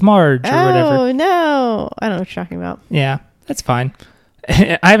 It was Marge or whatever. Oh no! I don't know what you're talking about. Yeah, that's fine.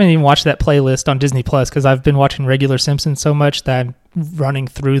 I haven't even watched that playlist on Disney Plus because I've been watching regular Simpsons so much that I'm running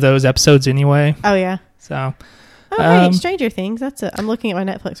through those episodes anyway. Oh yeah. So, Oh right, Stranger Things. That's it. I'm looking at my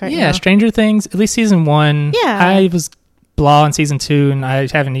Netflix right now. yeah, Stranger Things. At least season 1. Yeah. I was blah on season 2, and I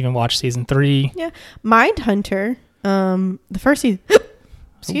haven't even watched season 3. Yeah, Mindhunter. The first season.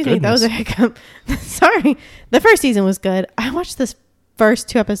 Excuse me, that was a hiccup. Sorry. The first season was good. I watched this first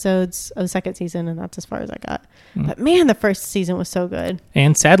 2 episodes of the second season, and that's as far as I got. But man, the first season was so good.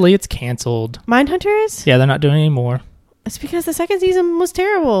 And sadly, it's canceled. Mindhunter is? Yeah, they're not doing it anymore. It's because the second season was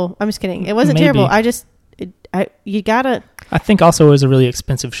terrible. I'm just kidding. It wasn't Maybe. terrible. You gotta. I think also it was a really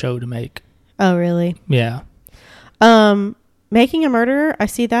expensive show to make. Oh really? Yeah. Making a Murderer. I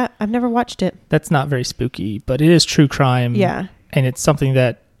see that. I've never watched it. That's not very spooky, but it is true crime. Yeah. And it's something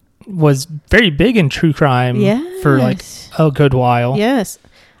that was very big in true crime for like a good while. Yes.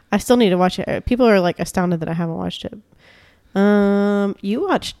 I still need to watch it. People are like astounded that I haven't watched it. You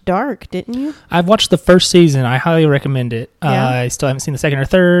watched Dark, didn't you? I've watched the first season. I highly recommend it. Yeah. I still haven't seen the second or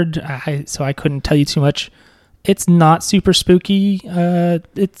third, so I couldn't tell you too much. It's not super spooky.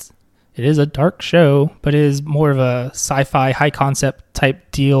 It is a dark show, but it is more of a sci-fi high concept type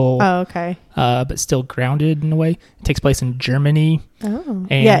deal. Oh, okay. But still grounded in a way. It takes place in Germany. Oh,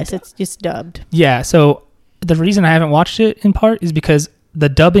 And yes, it's just dubbed. Yeah, so the reason I haven't watched it in part is because the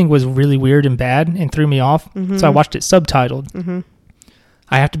dubbing was really weird and bad and threw me off. Mm-hmm. So I watched it subtitled. Mm-hmm.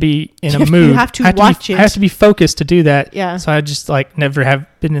 I have to be in a mood. You have to I watch it. I have to be focused to do that. Yeah. So I just like never have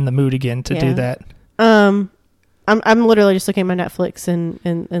been in the mood again to do that. I'm literally just looking at my Netflix and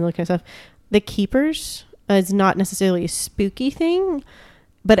looking at stuff. The Keepers is not necessarily a spooky thing,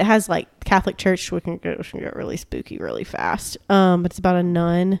 but it has like Catholic Church, which can get really spooky really fast. But it's about a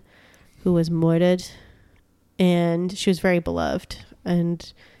nun who was murdered, and she was very beloved.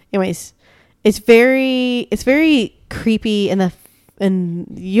 And anyways, it's very creepy, and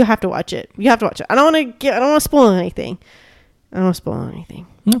you have to watch it. You have to watch it. I don't want to spoil anything.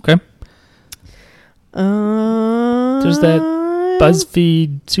 Okay. There's that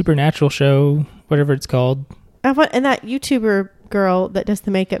BuzzFeed Supernatural show, whatever it's called. And that YouTuber girl that does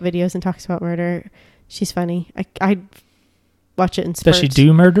the makeup videos and talks about murder, she's funny. I watch it in spurts. Does she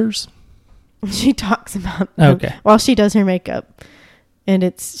do murders? She talks about them Okay. while she does her makeup,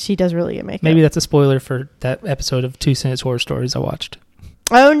 and she does really good makeup. Maybe that's a spoiler for that episode of 2 Cents Horror Stories I watched.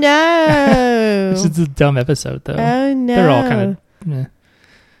 Oh no! This is a dumb episode though. Oh no! They're all kind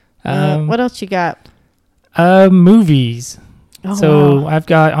of. What else you got? Movies. Oh, So wow. I've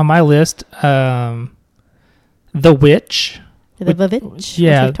got on my list, The Witch. The Vivitch,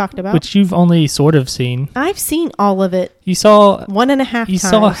 Yeah, which we talked about. which you've only sort of seen. I've seen all of it You saw 1.5 you times.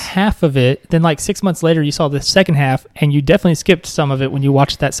 saw half of it. Then like 6 months later, you saw the second half, and you definitely skipped some of it when you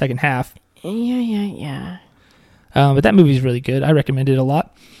watched that second half. Yeah. But that movie's really good. I recommend it a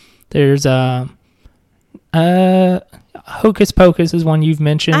lot. There's Hocus Pocus is one you've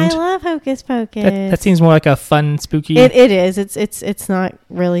mentioned. I love Hocus Pocus. That seems more like a fun, spooky. It is. It's not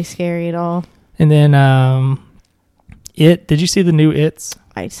really scary at all. And then Did you see the new It's?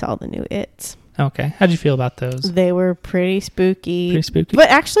 I saw the new It's. Okay. How'd you feel about those? They were pretty spooky. Pretty spooky. But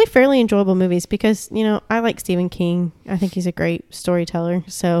actually fairly enjoyable movies because, I like Stephen King. I think he's a great storyteller.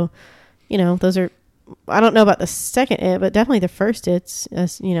 So, those are, I don't know about the second It, but definitely the first It's, a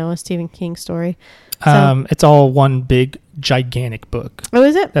Stephen King story. So, It's all one big, gigantic book. oh,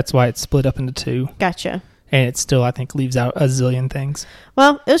 is it? That's why it's split up into two. Gotcha. And it still, I think, leaves out a zillion things.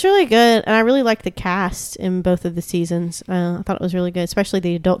 Well, it was really good, and I really liked the cast in both of the seasons. I thought it was really good, especially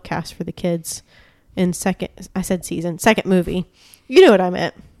the adult cast for the kids in second movie. You know what I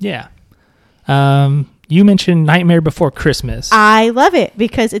meant. Yeah. You mentioned Nightmare Before Christmas. I love it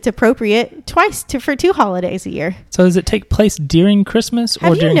because it's appropriate for 2 holidays a year. So does it take place during Christmas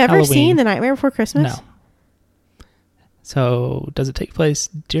or during Halloween? Have you never seen The Nightmare Before Christmas? No. So does it take place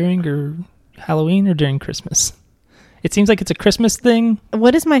during or Halloween or during Christmas? It seems like it's a Christmas thing.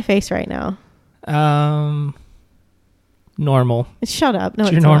 What is my face right now? Normal. Shut up. No,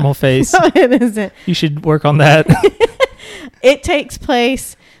 It's your it's normal not. face. No, it isn't. You should work on that. It takes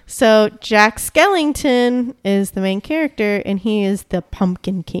place. So Jack Skellington is the main character, and he is the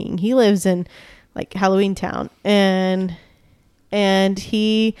Pumpkin King. He lives in like Halloween Town, and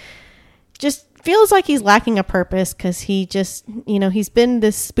he just feels like he's lacking a purpose because he just, he's been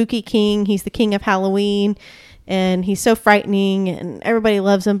this spooky king. He's the king of Halloween, and he's so frightening, and everybody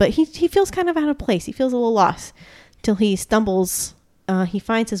loves him. But he feels kind of out of place. He feels a little lost till he stumbles. He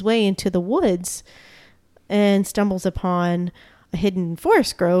finds his way into the woods and stumbles upon a hidden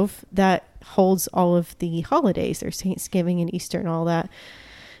forest grove that holds all of the holidays. There's Thanksgiving and Easter and all that.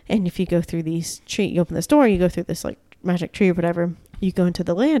 And if you go through these trees, you open this door, you go through this like magic tree or whatever, you go into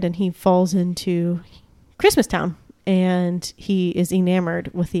the land, and he falls into Christmas Town, and he is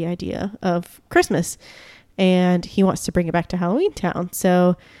enamored with the idea of Christmas, and he wants to bring it back to Halloween Town.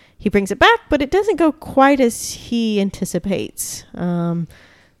 So he brings it back, but it doesn't go quite as he anticipates.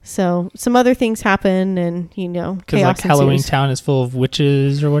 So some other things happen, and because chaos Halloween ensues. Town is full of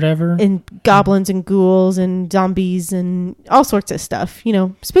witches or whatever, And goblins and ghouls and zombies and all sorts of stuff,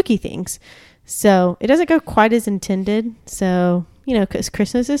 spooky things. So it doesn't go quite as intended. So, because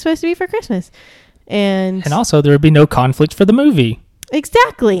Christmas is supposed to be for Christmas. And also there would be no conflict for the movie.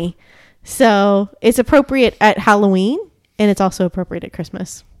 Exactly. So it's appropriate at Halloween, and it's also appropriate at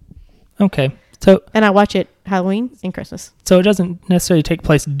Christmas. Okay. So, and I watch it Halloween and Christmas. So it doesn't necessarily take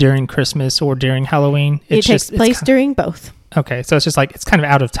place during Christmas or during Halloween. It takes place during both. Okay. So it's just like, it's kind of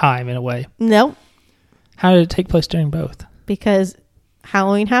out of time in a way. No. How did it take place during both? Because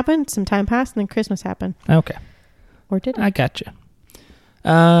Halloween happened, some time passed, and then Christmas happened. Okay. Or did it? I gotcha.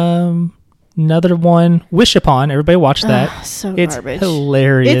 Another one, Wish Upon. Everybody watch that. So it's garbage.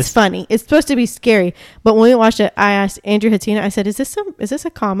 Hilarious. It's funny. It's supposed to be scary. But when we watched it, I asked Andrew had seen it. I said, "Is this a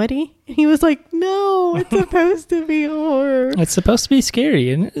comedy?" And he was like, "No, it's supposed to be horror." It's supposed to be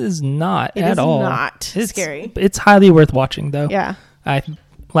scary, and it is not at all. It's scary. It's highly worth watching, though. Yeah.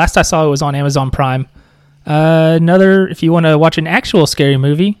 Last I saw it was on Amazon Prime. If you want to watch an actual scary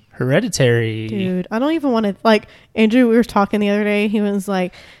movie, Hereditary. Dude, I don't even want to, like, Andrew, we were talking the other day. He was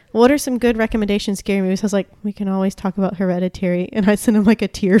like, "What are some good recommendations scary movies?" I was like, "We can always talk about Hereditary." And I sent him like a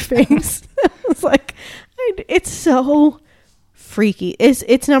tear face. I was like, it's so freaky.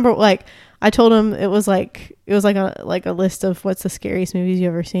 It's number, like, I told him it was like a list of what's the scariest movies you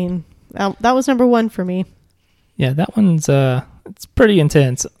ever seen. That was number one for me. Yeah, that one's it's pretty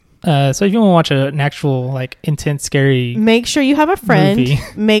intense. So if you want to watch an actual, like, intense, scary, make sure you have a friend. Movie.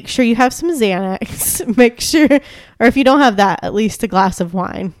 Make sure you have some Xanax. Make sure, or if you don't have that, at least a glass of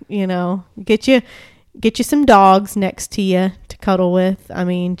wine. Get you some dogs next to you to cuddle with. I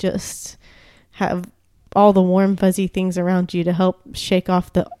mean, just have all the warm, fuzzy things around you to help shake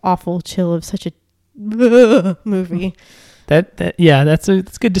off the awful chill of such a movie. That's a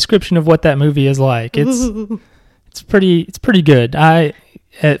good description of what that movie is like. It's pretty good.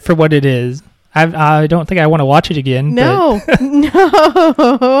 For what it is. I don't think I want to watch it again. No. But,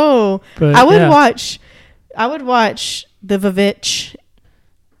 I would watch The Vivitch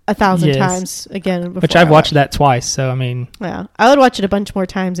 1,000 times again. Which I've watched that twice. So, I mean. Yeah. I would watch it a bunch more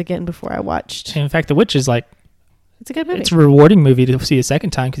times again before I watched. In fact, The Witch is like. It's a good movie. It's a rewarding movie to see a second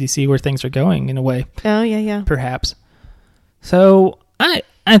time because you see where things are going in a way. Oh, yeah. Perhaps. So, I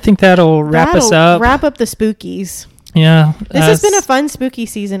think that'll wrap us up. Wrap up the spookies. Yeah. This has been a fun spooky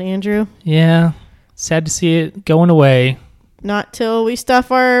season, Andrew. Yeah. Sad to see it going away. Not till we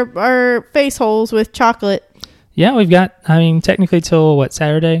stuff our face holes with chocolate. Yeah, we've got, technically till what,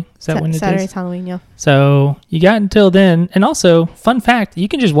 Saturday? Is that when it is? Saturday's Halloween, yeah. So you got until then. And also, fun fact, you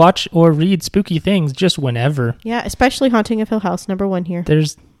can just watch or read spooky things just whenever. Yeah, especially Haunting of Hill House, number one here.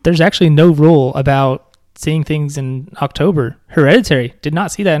 There's actually no rule about seeing things in October. Hereditary, did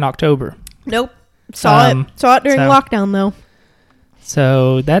not see that in October. Nope. Saw it during lockdown, though.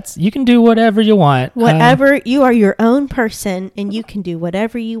 So you can do whatever you want. You are your own person, and you can do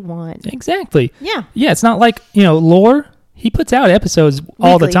whatever you want. Exactly. Yeah. Yeah, it's not like, Lore, he puts out episodes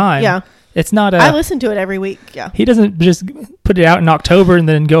all the time. Yeah. It's not I listen to it every week, yeah. He doesn't just put it out in October and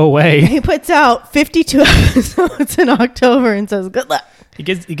then go away. He puts out 52 episodes in October and says, "Good luck." He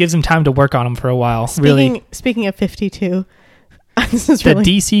gives him time to work on them for a while. Speaking of 52, this is the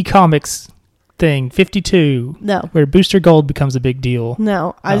DC Comics thing, 52. No. Where Booster Gold becomes a big deal.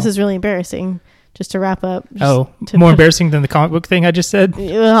 No. This is really embarrassing. Just to wrap up. More embarrassing than the comic book thing I just said?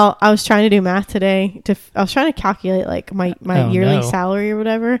 Well, I was trying to do math today. I was trying to calculate like my yearly salary or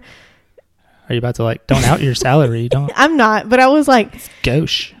whatever. Are you about to don't out your salary? Don't. I'm not, but I was like,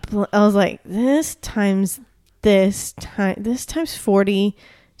 gauche. I was like, this times 40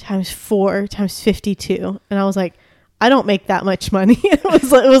 times 4 times 52. And I was like, I don't make that much money. It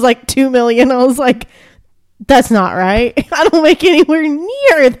was like 2 million. I was like, that's not right. I don't make anywhere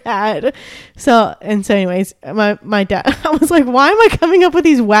near that. So anyways, my dad, I was like, why am I coming up with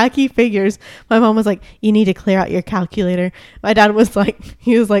these wacky figures? My mom was like, you need to clear out your calculator. My dad was like,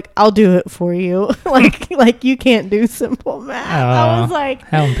 I'll do it for you. like you can't do simple math. I was like,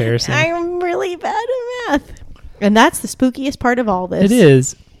 how embarrassing. I'm really bad at math. And that's the spookiest part of all this. It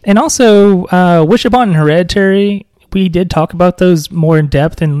is. And also, Wishabon and Hereditary, we did talk about those more in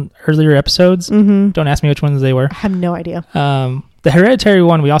depth in earlier episodes. Mm-hmm. Don't ask me which ones they were. I have no idea. The Hereditary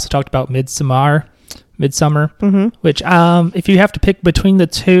one, we also talked about Midsummer, Mm-hmm. which if you have to pick between the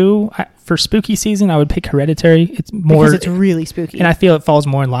two for spooky season, I would pick Hereditary. It's more, because it's really spooky. and I feel it falls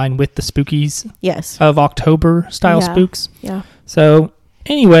more in line with the spookies yes. of October style spooks. Yeah. So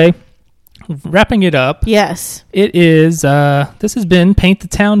anyway, wrapping it up. Yes. It is, this has been Paint the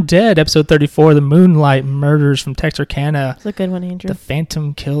Town Dead, episode 34, The Moonlight Murders from Texarkana. It's a good one, Andrew. The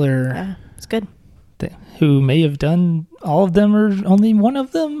Phantom Killer. Yeah, it's good. Who may have done all of them or only one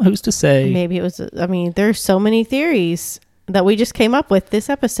of them? Who's to say? Maybe it was, there's so many theories that we just came up with this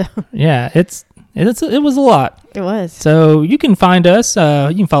episode. Yeah, it was a lot. It was. So you can find us,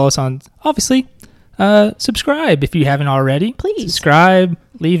 you can follow us on, obviously, subscribe if you haven't already. Please. Subscribe,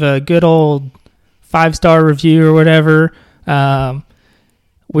 leave a good old 5-star review or whatever.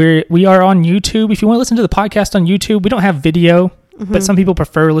 We are on YouTube. If you want to listen to the podcast on YouTube, we don't have video, but some people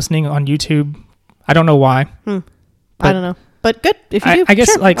prefer listening on YouTube. I don't know why. I don't know. But good. If you do, I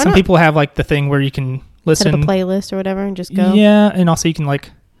guess sure, like why some not? people have like the thing where you can listen. Set up a playlist or whatever and just go. Yeah, and also you can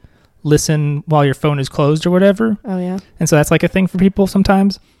like listen while your phone is closed or whatever. Oh, yeah. And so that's like a thing for people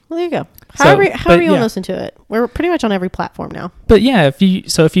sometimes. Well, there you go. So, However you but want to yeah. listen to it. We're pretty much on every platform now. But yeah, if you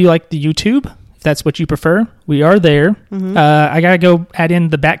like the YouTube, if that's what you prefer, we are there. Mm-hmm. I gotta go add in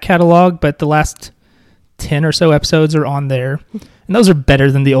the back catalog, but the last 10 or so episodes are on there, and those are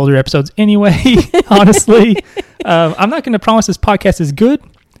better than the older episodes anyway. Honestly, I'm not going to promise this podcast is good,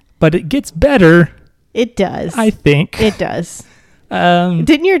 but it gets better. It does. I think It does.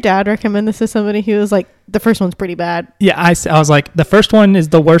 Didn't your dad recommend this to somebody who was like, the first one's pretty bad? Yeah, I was like, the first one is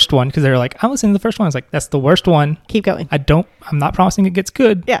the worst one, because they were like, I listened to the first one. I was like, that's the worst one. Keep going. I'm not promising it gets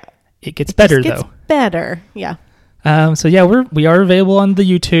good. Yeah. It gets better Gets though. better. Yeah. So yeah, we are available on the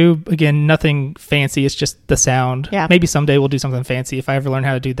YouTube. Again, nothing fancy. It's just the sound. Yeah. Maybe someday we'll do something fancy if I ever learn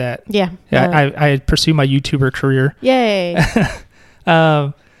how to do that. Yeah. Yeah. I pursue my YouTuber career. Yay.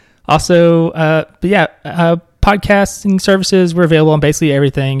 Also, podcasting services, we're available on basically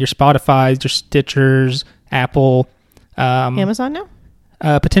everything. Your Spotify's, your Stitchers, Apple, Amazon now?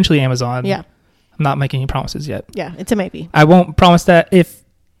 potentially Amazon. Yeah. I'm not making any promises yet. Yeah. It's a maybe. I won't promise that. If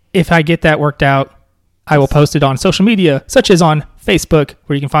I get that worked out, I will post it on social media, such as on Facebook,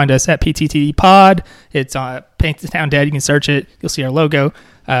 where you can find us at PTTD Pod. It's on Paint the Town Dead. You can search it. You'll see our logo.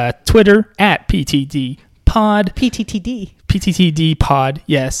 Twitter at PTD Pod. PTTD Pod.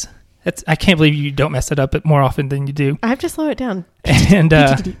 Yes. I can't believe you don't mess it up more often than you do. I have to slow it down. And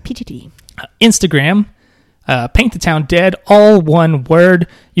PTD. Instagram, Paint the Town Dead, all one word.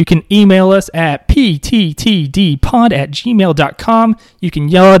 You can email us at pttdpod@gmail.com. You can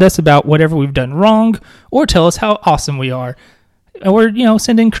yell at us about whatever we've done wrong or tell us how awesome we are. Or,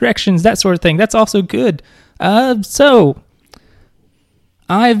 send in corrections, that sort of thing. That's also good. So,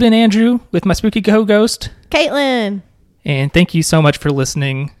 I've been Andrew with my spooky co-ghost. Caitlin. And thank you so much for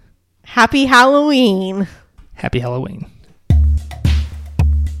listening. Happy Halloween. Happy Halloween.